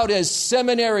started out as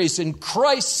seminaries and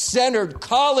Christ-centered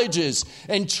colleges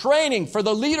and training for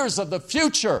the leaders of the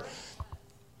future,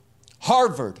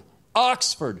 Harvard,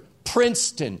 Oxford,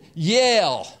 Princeton,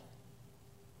 Yale,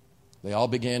 they all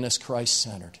began as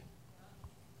Christ-centered.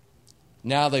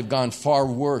 Now they've gone far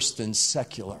worse than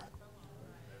secular.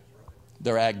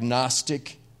 They're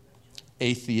agnostic,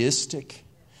 atheistic,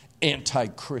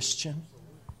 anti-Christian,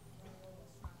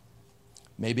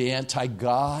 maybe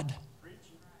anti-God.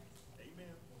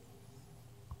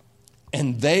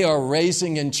 And they are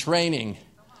raising and training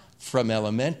from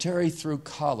elementary through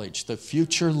college the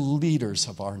future leaders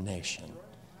of our nation.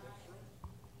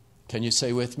 Can you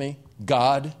say with me?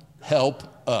 God, help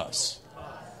us.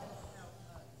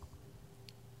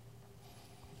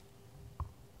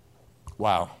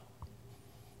 Wow.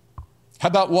 How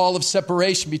about wall of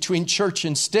separation between church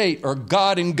and state or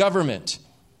God and government?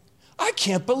 I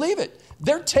can't believe it.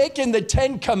 They're taking the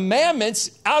 10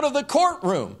 Commandments out of the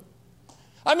courtroom.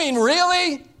 I mean,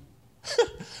 really?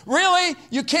 Really?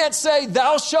 You can't say,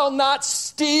 thou shalt not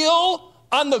steal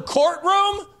on the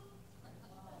courtroom?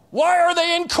 Why are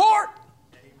they in court?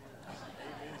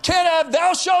 Can't have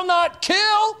thou shalt not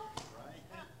kill?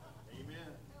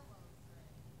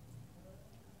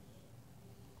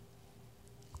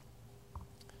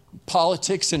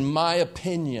 Politics, in my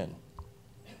opinion,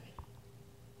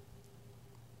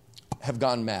 have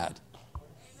gone mad.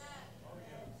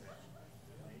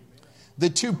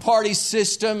 The two-party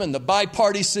system and the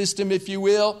bi-party system, if you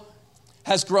will,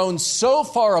 has grown so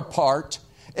far apart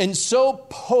and so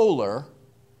polar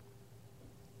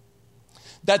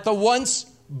that the once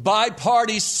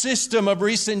bi-party system of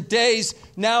recent days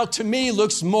now to me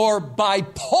looks more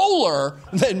bipolar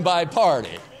than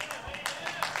bi-party.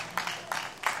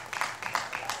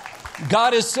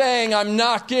 God is saying, I'm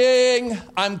knocking,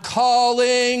 I'm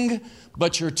calling,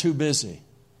 but you're too busy.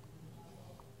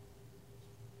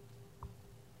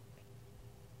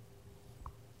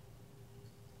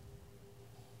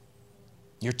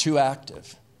 You're too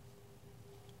active.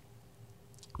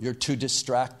 You're too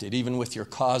distracted, even with your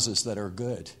causes that are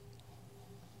good,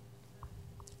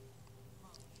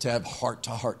 to have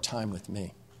heart-to-heart time with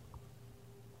me.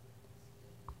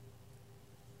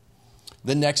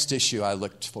 The next issue I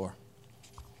looked for,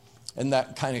 and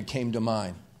that kind of came to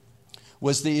mind,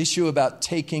 was the issue about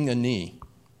taking a knee.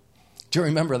 Do you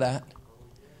remember that?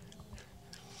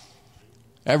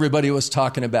 Everybody was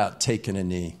talking about taking a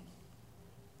knee.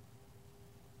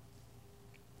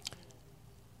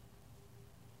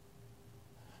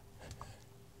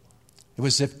 It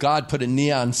was as if God put a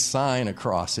neon sign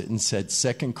across it and said,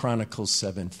 2 Chronicles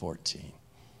 7:14.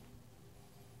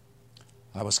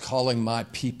 I was calling my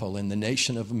people in the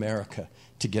nation of America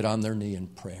to get on their knee in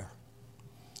prayer.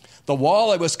 The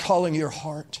wall, I was calling your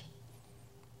heart.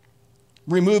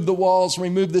 Remove the walls,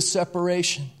 remove the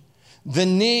separation. The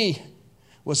knee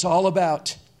was all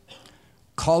about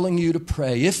calling you to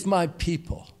pray. If my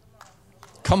people,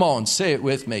 come on, say it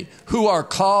with me, who are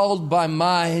called by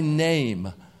my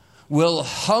name, will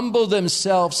humble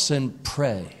themselves and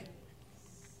pray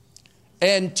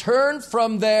and turn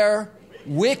from their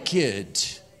wicked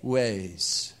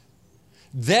ways,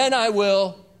 then I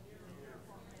will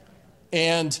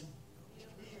and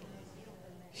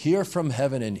hear from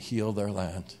heaven and heal their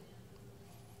land.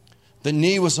 The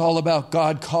knee was all about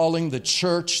God calling the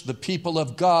church, the people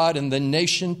of God, and the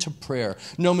nation to prayer.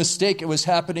 No mistake, it was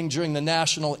happening during the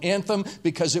national anthem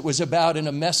because it was about and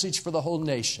a message for the whole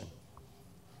nation.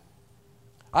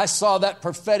 I saw that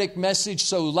prophetic message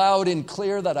so loud and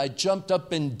clear that I jumped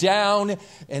up and down,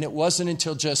 and it wasn't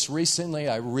until just recently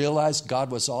I realized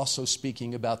God was also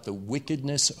speaking about the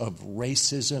wickedness of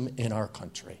racism in our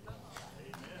country.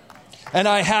 And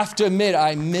I have to admit,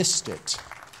 I missed it.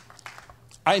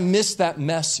 I missed that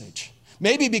message.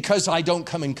 Maybe because I don't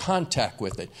come in contact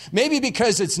with it. Maybe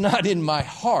because it's not in my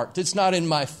heart. It's not in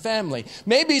my family.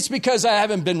 Maybe it's because I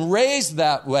haven't been raised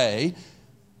that way.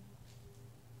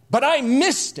 But I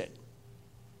missed it.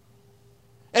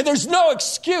 And there's no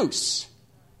excuse.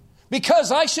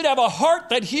 Because I should have a heart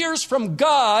that hears from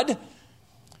God.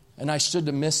 And I should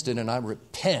have missed it. And I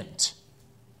repent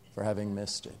for having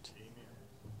missed it.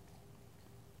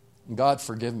 God,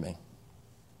 forgive me.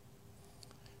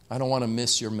 I don't want to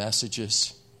miss your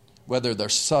messages, whether they're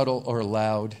subtle or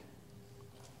loud.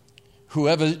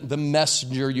 whoever the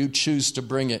messenger you choose to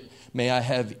bring it, may I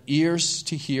have ears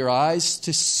to hear, eyes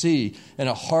to see, and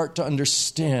a heart to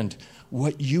understand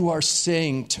what you are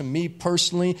saying to me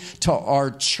personally, to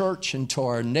our church, and to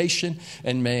our nation,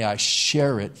 and may I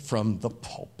share it from the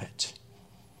pulpit.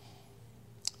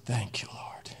 Thank you,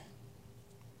 Lord.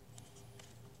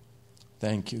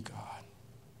 Thank you, God.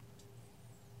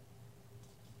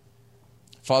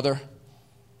 Father,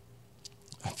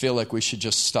 I feel like we should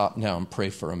just stop now and pray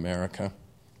for America.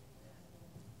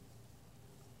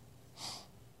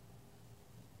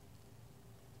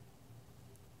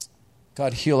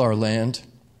 God, heal our land.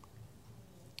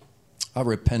 I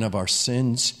repent of our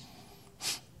sins,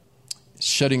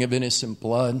 shedding of innocent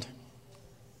blood,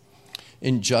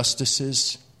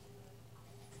 injustices.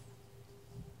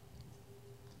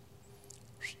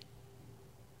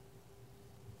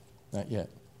 Not yet.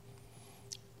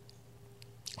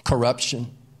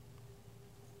 Corruption,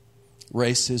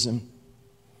 racism.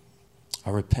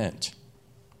 I repent.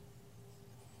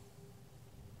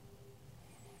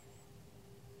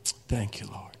 Thank you,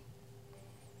 Lord.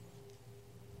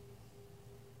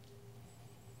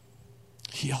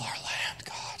 Heal our land,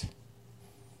 God.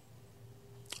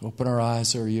 Open our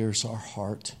eyes, our ears, our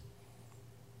heart.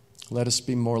 Let us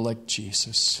be more like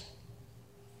Jesus.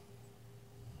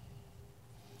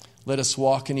 Let us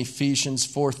walk in Ephesians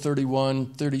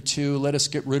 4:31, 32. Let us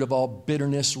get rid of all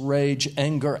bitterness, rage,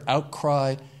 anger,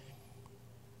 outcry,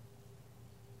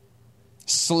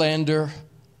 slander,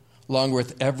 along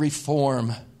with every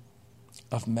form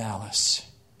of malice.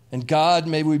 And God,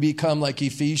 may we become like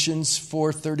Ephesians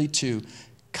 4:32,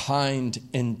 kind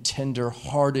and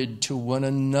tender-hearted to one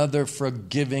another,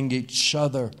 forgiving each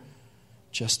other,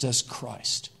 just as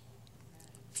Christ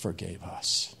forgave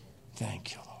us.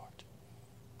 Thank you, Lord.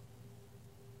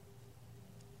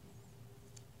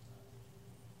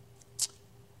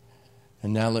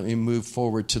 And now let me move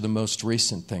forward to the most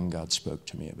recent thing God spoke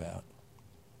to me about,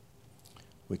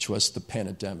 which was the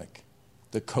pandemic,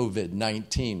 the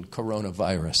COVID-19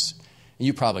 coronavirus. And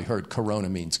you probably heard corona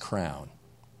means crown.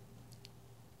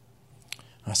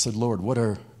 I said, Lord, what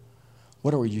are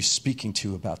you speaking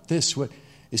to about this? What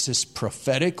is this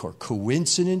prophetic or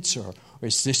coincidence, or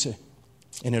is this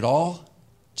and it all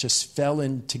just fell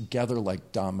in together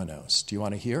like dominoes. Do you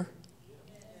want to hear?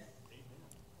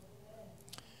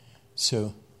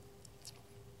 So,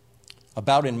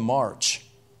 about in March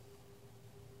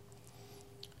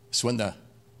is when the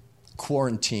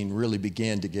quarantine really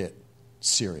began to get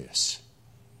serious.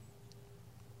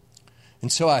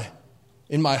 And so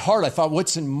in my heart, I thought,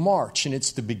 what's in March? And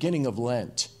it's the beginning of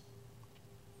Lent.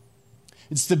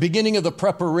 It's the beginning of the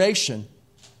preparation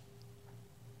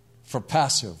for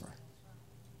Passover.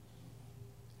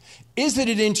 Isn't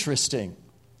it interesting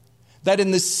that in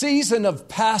the season of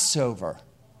Passover,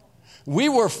 we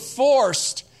were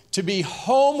forced to be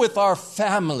home with our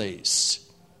families?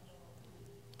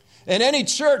 And any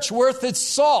church worth its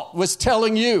salt was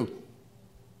telling you,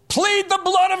 plead the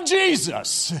blood of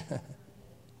Jesus.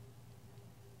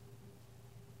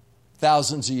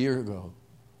 Thousands of years ago,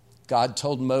 God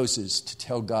told Moses to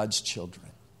tell God's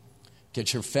children,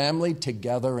 get your family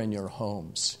together in your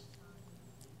homes.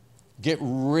 Get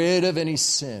rid of any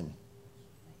sin.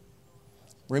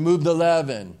 Remove the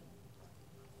leaven.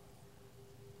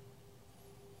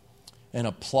 And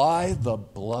apply the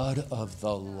blood of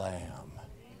the Lamb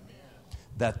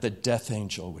that the death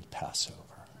angel would pass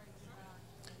over.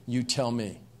 You tell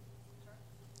me,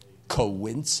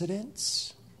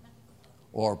 coincidence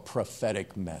or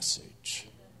prophetic message?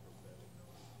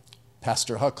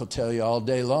 Pastor Huck will tell you all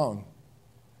day long,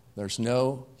 there's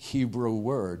no Hebrew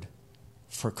word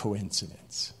for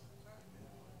coincidence.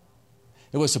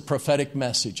 It was a prophetic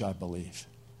message, I believe,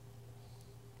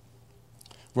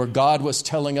 where God was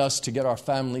telling us to get our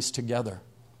families together,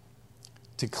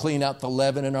 to clean out the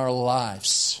leaven in our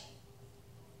lives,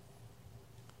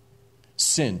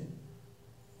 sin,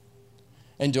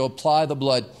 and to apply the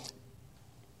blood.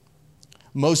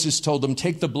 Moses told them,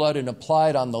 take the blood and apply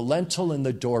it on the lintel and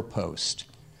the doorpost.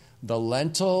 The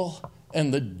lintel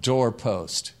and the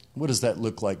doorpost. What does that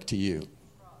look like to you?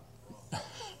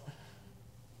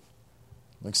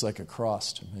 Looks like a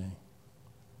cross to me.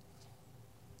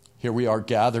 Here we are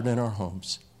gathered in our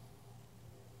homes.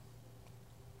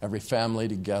 Every family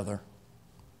together.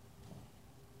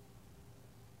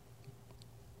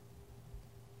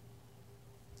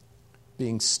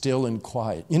 Being still and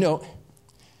quiet. You know,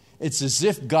 it's as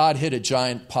if God hit a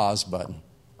giant pause button.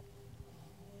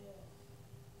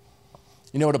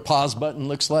 You know what a pause button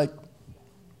looks like?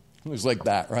 It was like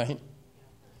that, right?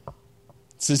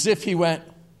 It's as if he went,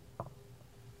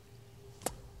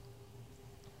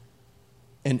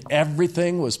 and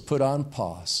everything was put on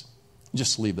pause.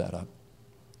 Just leave that up.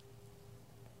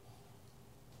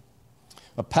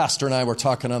 A pastor and I were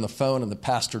talking on the phone, and the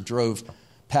pastor drove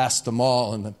past the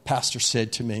mall, and the pastor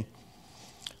said to me,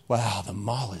 "Wow, the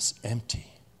mall is empty.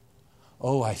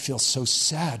 Oh, I feel so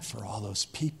sad for all those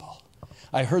people."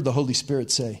 I heard the Holy Spirit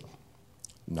say,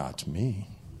 "Not me."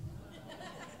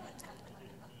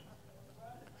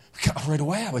 Right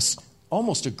away, I was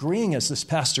almost agreeing as this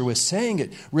pastor was saying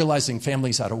it, realizing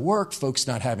families out of work, folks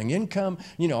not having income,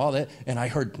 all that. And I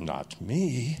heard, "Not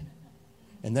me."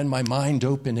 And then my mind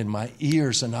opened and my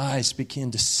ears and eyes began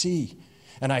to see.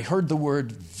 And I heard the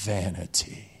word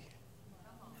vanity.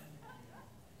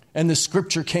 And the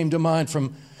scripture came to mind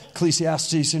from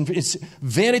Ecclesiastes. And it's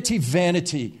vanity,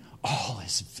 vanity. All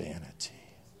is vanity.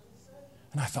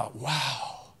 And I thought,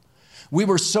 wow. We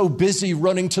were so busy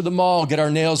running to the mall, get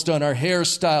our nails done, our hair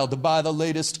styled, to buy the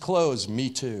latest clothes. Me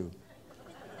too.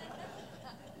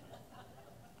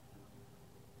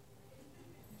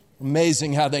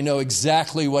 Amazing how they know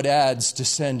exactly what ads to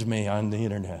send me on the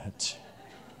internet.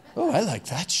 Oh, I like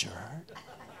that shirt.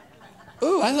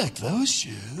 Oh, I like those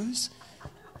shoes.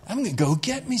 I'm going to go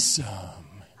get me some.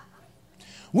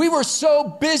 We were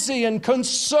so busy and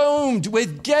consumed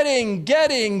with getting.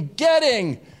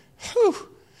 Whew.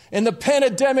 In the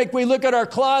pandemic, we look at our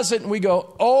closet and we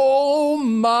go, oh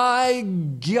my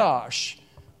gosh.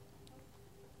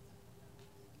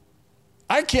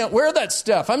 I can't wear that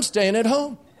stuff. I'm staying at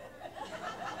home.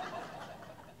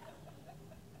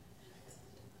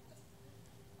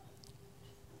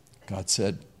 God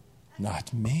said,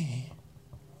 "Not me."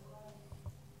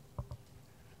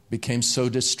 Became so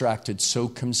distracted, so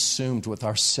consumed with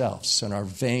ourselves and our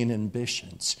vain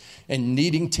ambitions and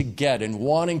needing to get and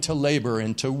wanting to labor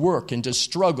and to work and to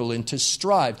struggle and to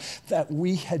strive that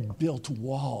we had built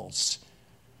walls.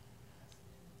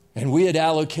 And we had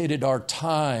allocated our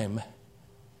time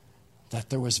that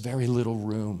there was very little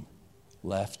room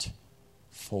left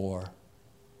for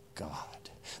God.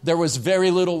 There was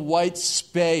very little white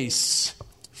space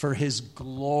for His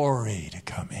glory to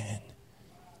come in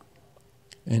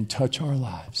and touch our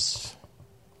lives.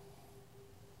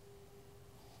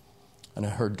 And I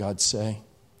heard God say,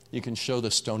 "You can show the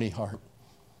stony heart.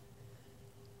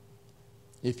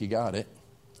 If you got it.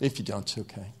 If you don't, it's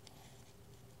okay."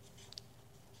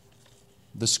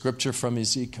 The scripture from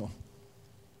Ezekiel,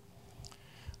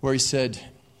 where He said,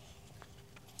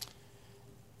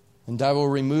 "And I will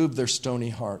remove their stony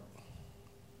heart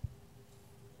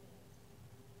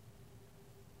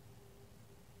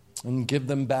and give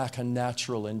them back a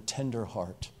natural and tender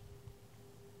heart,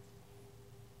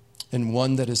 and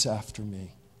one that is after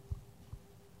me."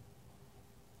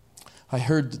 I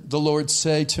heard the Lord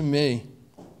say to me,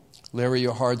 "Larry,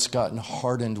 your heart's gotten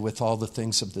hardened with all the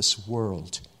things of this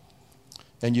world,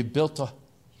 and you built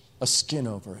a skin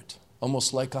over it,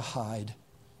 almost like a hide.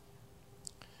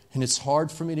 And it's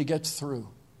hard for me to get through,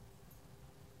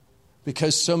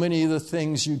 because so many of the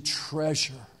things you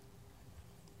treasure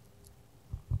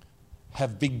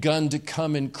have begun to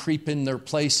come and creep in their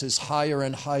places higher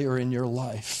and higher in your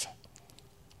life.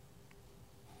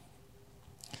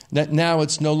 That now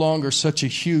it's no longer such a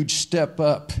huge step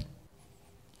up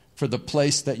for the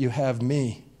place that you have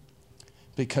me,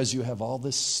 because you have all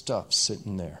this stuff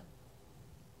sitting there.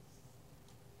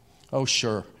 Oh,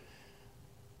 sure,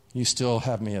 you still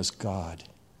have me as God,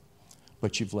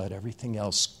 but you've let everything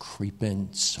else creep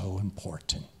in, so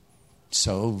important,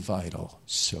 so vital,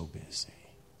 so busy."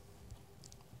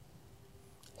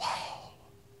 Wow.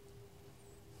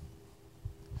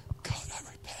 God,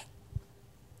 I repent.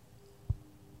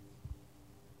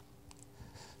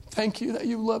 Thank you that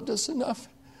you loved us enough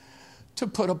to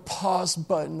put a pause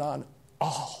button on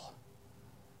all.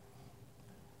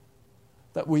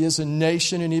 That we as a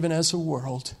nation and even as a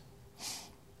world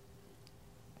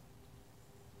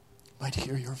might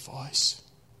hear your voice.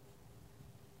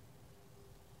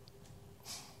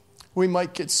 We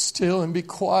might get still and be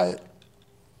quiet.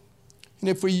 And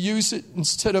if we use it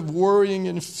instead of worrying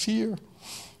and fear,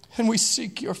 and we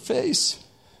seek your face,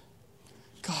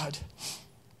 God,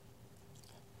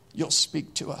 you'll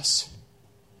speak to us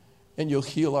and you'll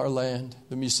heal our land.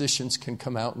 The musicians can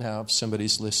come out now if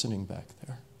somebody's listening back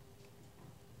there.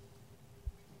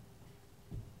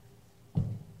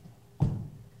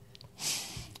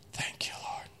 Thank you,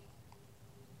 Lord.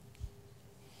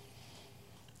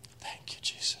 Thank you,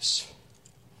 Jesus.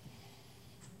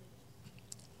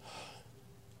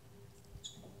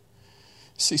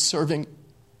 See, serving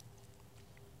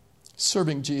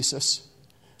Jesus,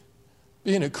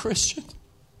 being a Christian,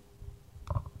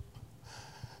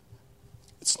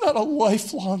 it's not a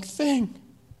lifelong thing.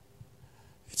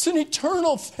 It's an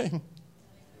eternal thing.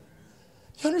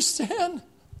 You understand?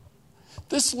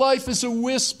 This life is a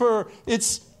whisper.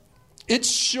 It's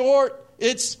short.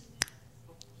 It's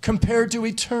compared to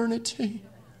eternity.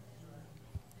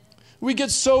 We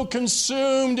get so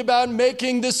consumed about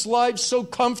making this life so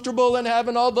comfortable and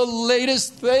having all the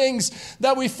latest things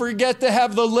that we forget to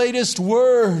have the latest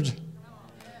word.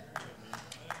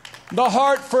 The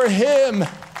heart for Him.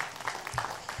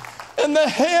 And the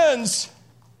hands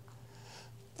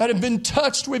that have been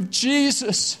touched with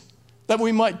Jesus that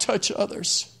we might touch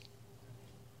others.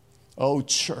 Oh,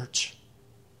 church.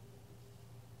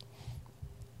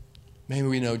 May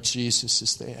we know Jesus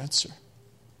is the answer.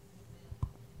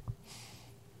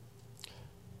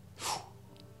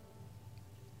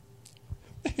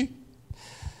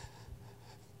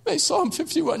 May Psalm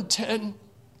 51:10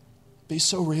 be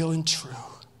so real and true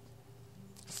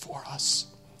for us.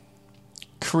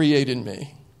 Create in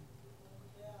me,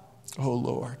 oh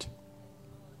Lord,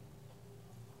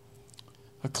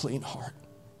 a clean heart,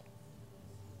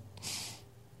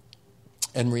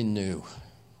 and renew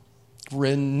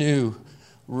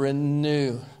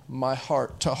my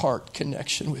heart-to-heart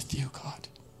connection with you, God.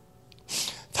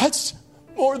 That's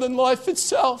more than life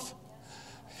itself.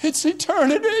 It's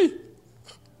eternity.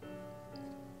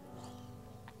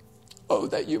 Oh,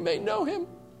 that you may know Him.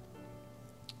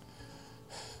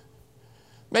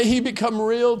 May He become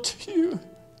real to you.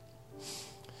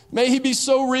 May He be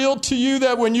so real to you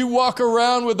that when you walk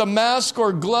around with a mask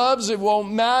or gloves, it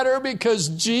won't matter because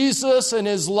Jesus and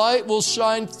His light will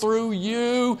shine through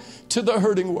you to the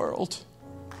hurting world.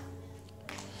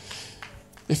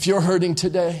 If you're hurting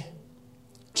today,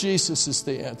 Jesus is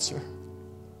the answer.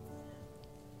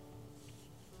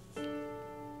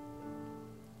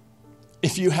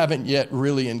 If you haven't yet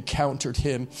really encountered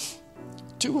Him,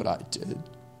 do what I did.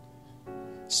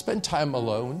 Spend time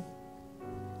alone.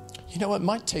 You know, it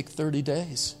might take 30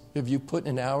 days if you put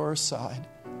an hour aside,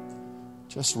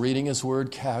 just reading His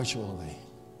Word casually,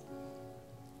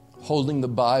 holding the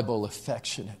Bible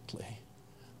affectionately,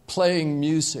 playing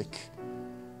music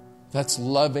that's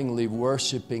lovingly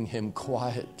worshiping Him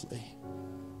quietly,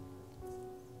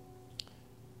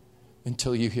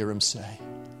 until you hear Him say,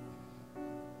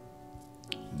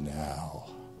 "Now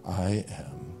I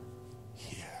am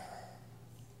here."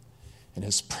 And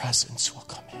His presence will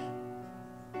come in.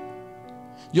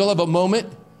 You'll have a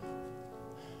moment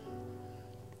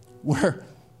where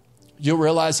you'll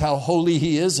realize how holy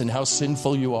He is and how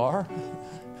sinful you are.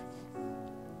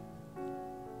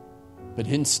 But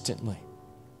instantly,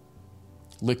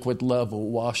 liquid love will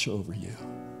wash over you.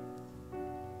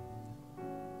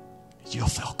 You'll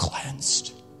feel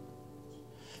cleansed.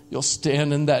 You'll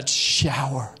stand in that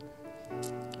shower.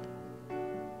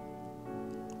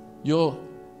 You'll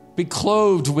be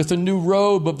clothed with a new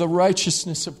robe of the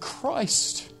righteousness of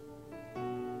Christ.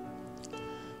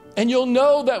 And you'll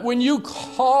know that when you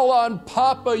call on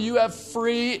Papa, you have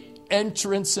free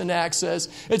entrance and access.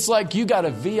 It's like you got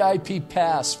a VIP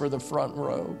pass for the front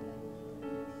row.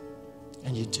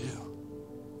 And you do.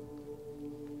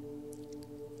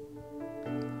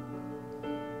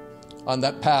 On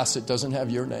that pass, it doesn't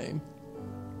have your name.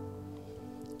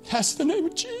 It has the name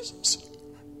of Jesus.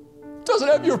 It doesn't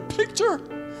have your picture.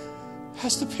 It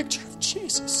has the picture of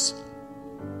Jesus.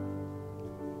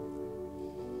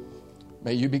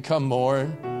 May you become more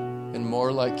and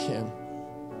more like Him,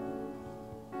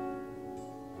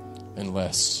 and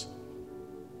less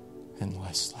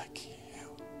like you.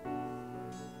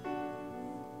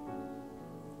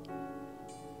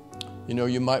 You know,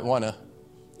 you might want to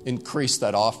increase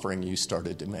that offering you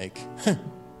started to make.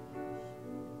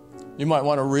 You might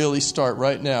want to really start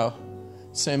right now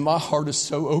saying, "My heart is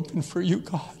so open for you,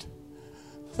 God,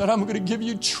 that I'm going to give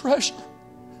you treasure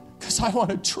because I want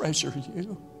to treasure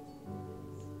you."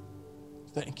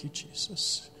 Thank you,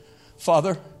 Jesus.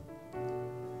 Father,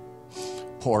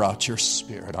 pour out your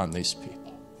Spirit on these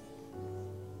people.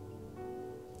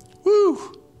 Woo!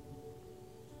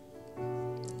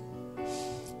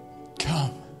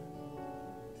 Come.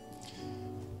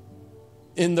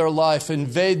 In their life,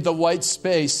 invade the white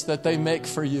space that they make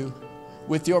for you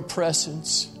with your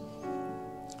presence.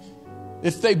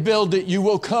 If they build it, you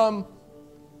will come.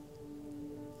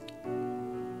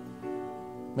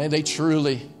 May they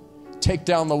truly take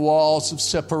down the walls of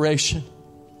separation.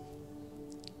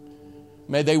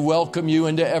 May they welcome you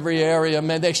into every area.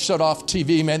 May they shut off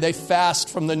TV. May they fast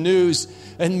from the news.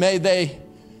 And may they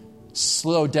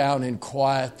slow down and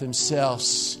quiet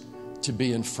themselves to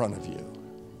be in front of you.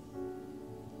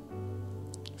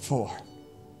 For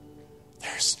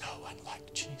there's no one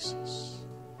like Jesus.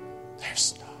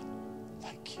 There's none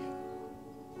like you.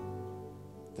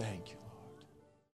 Thank you.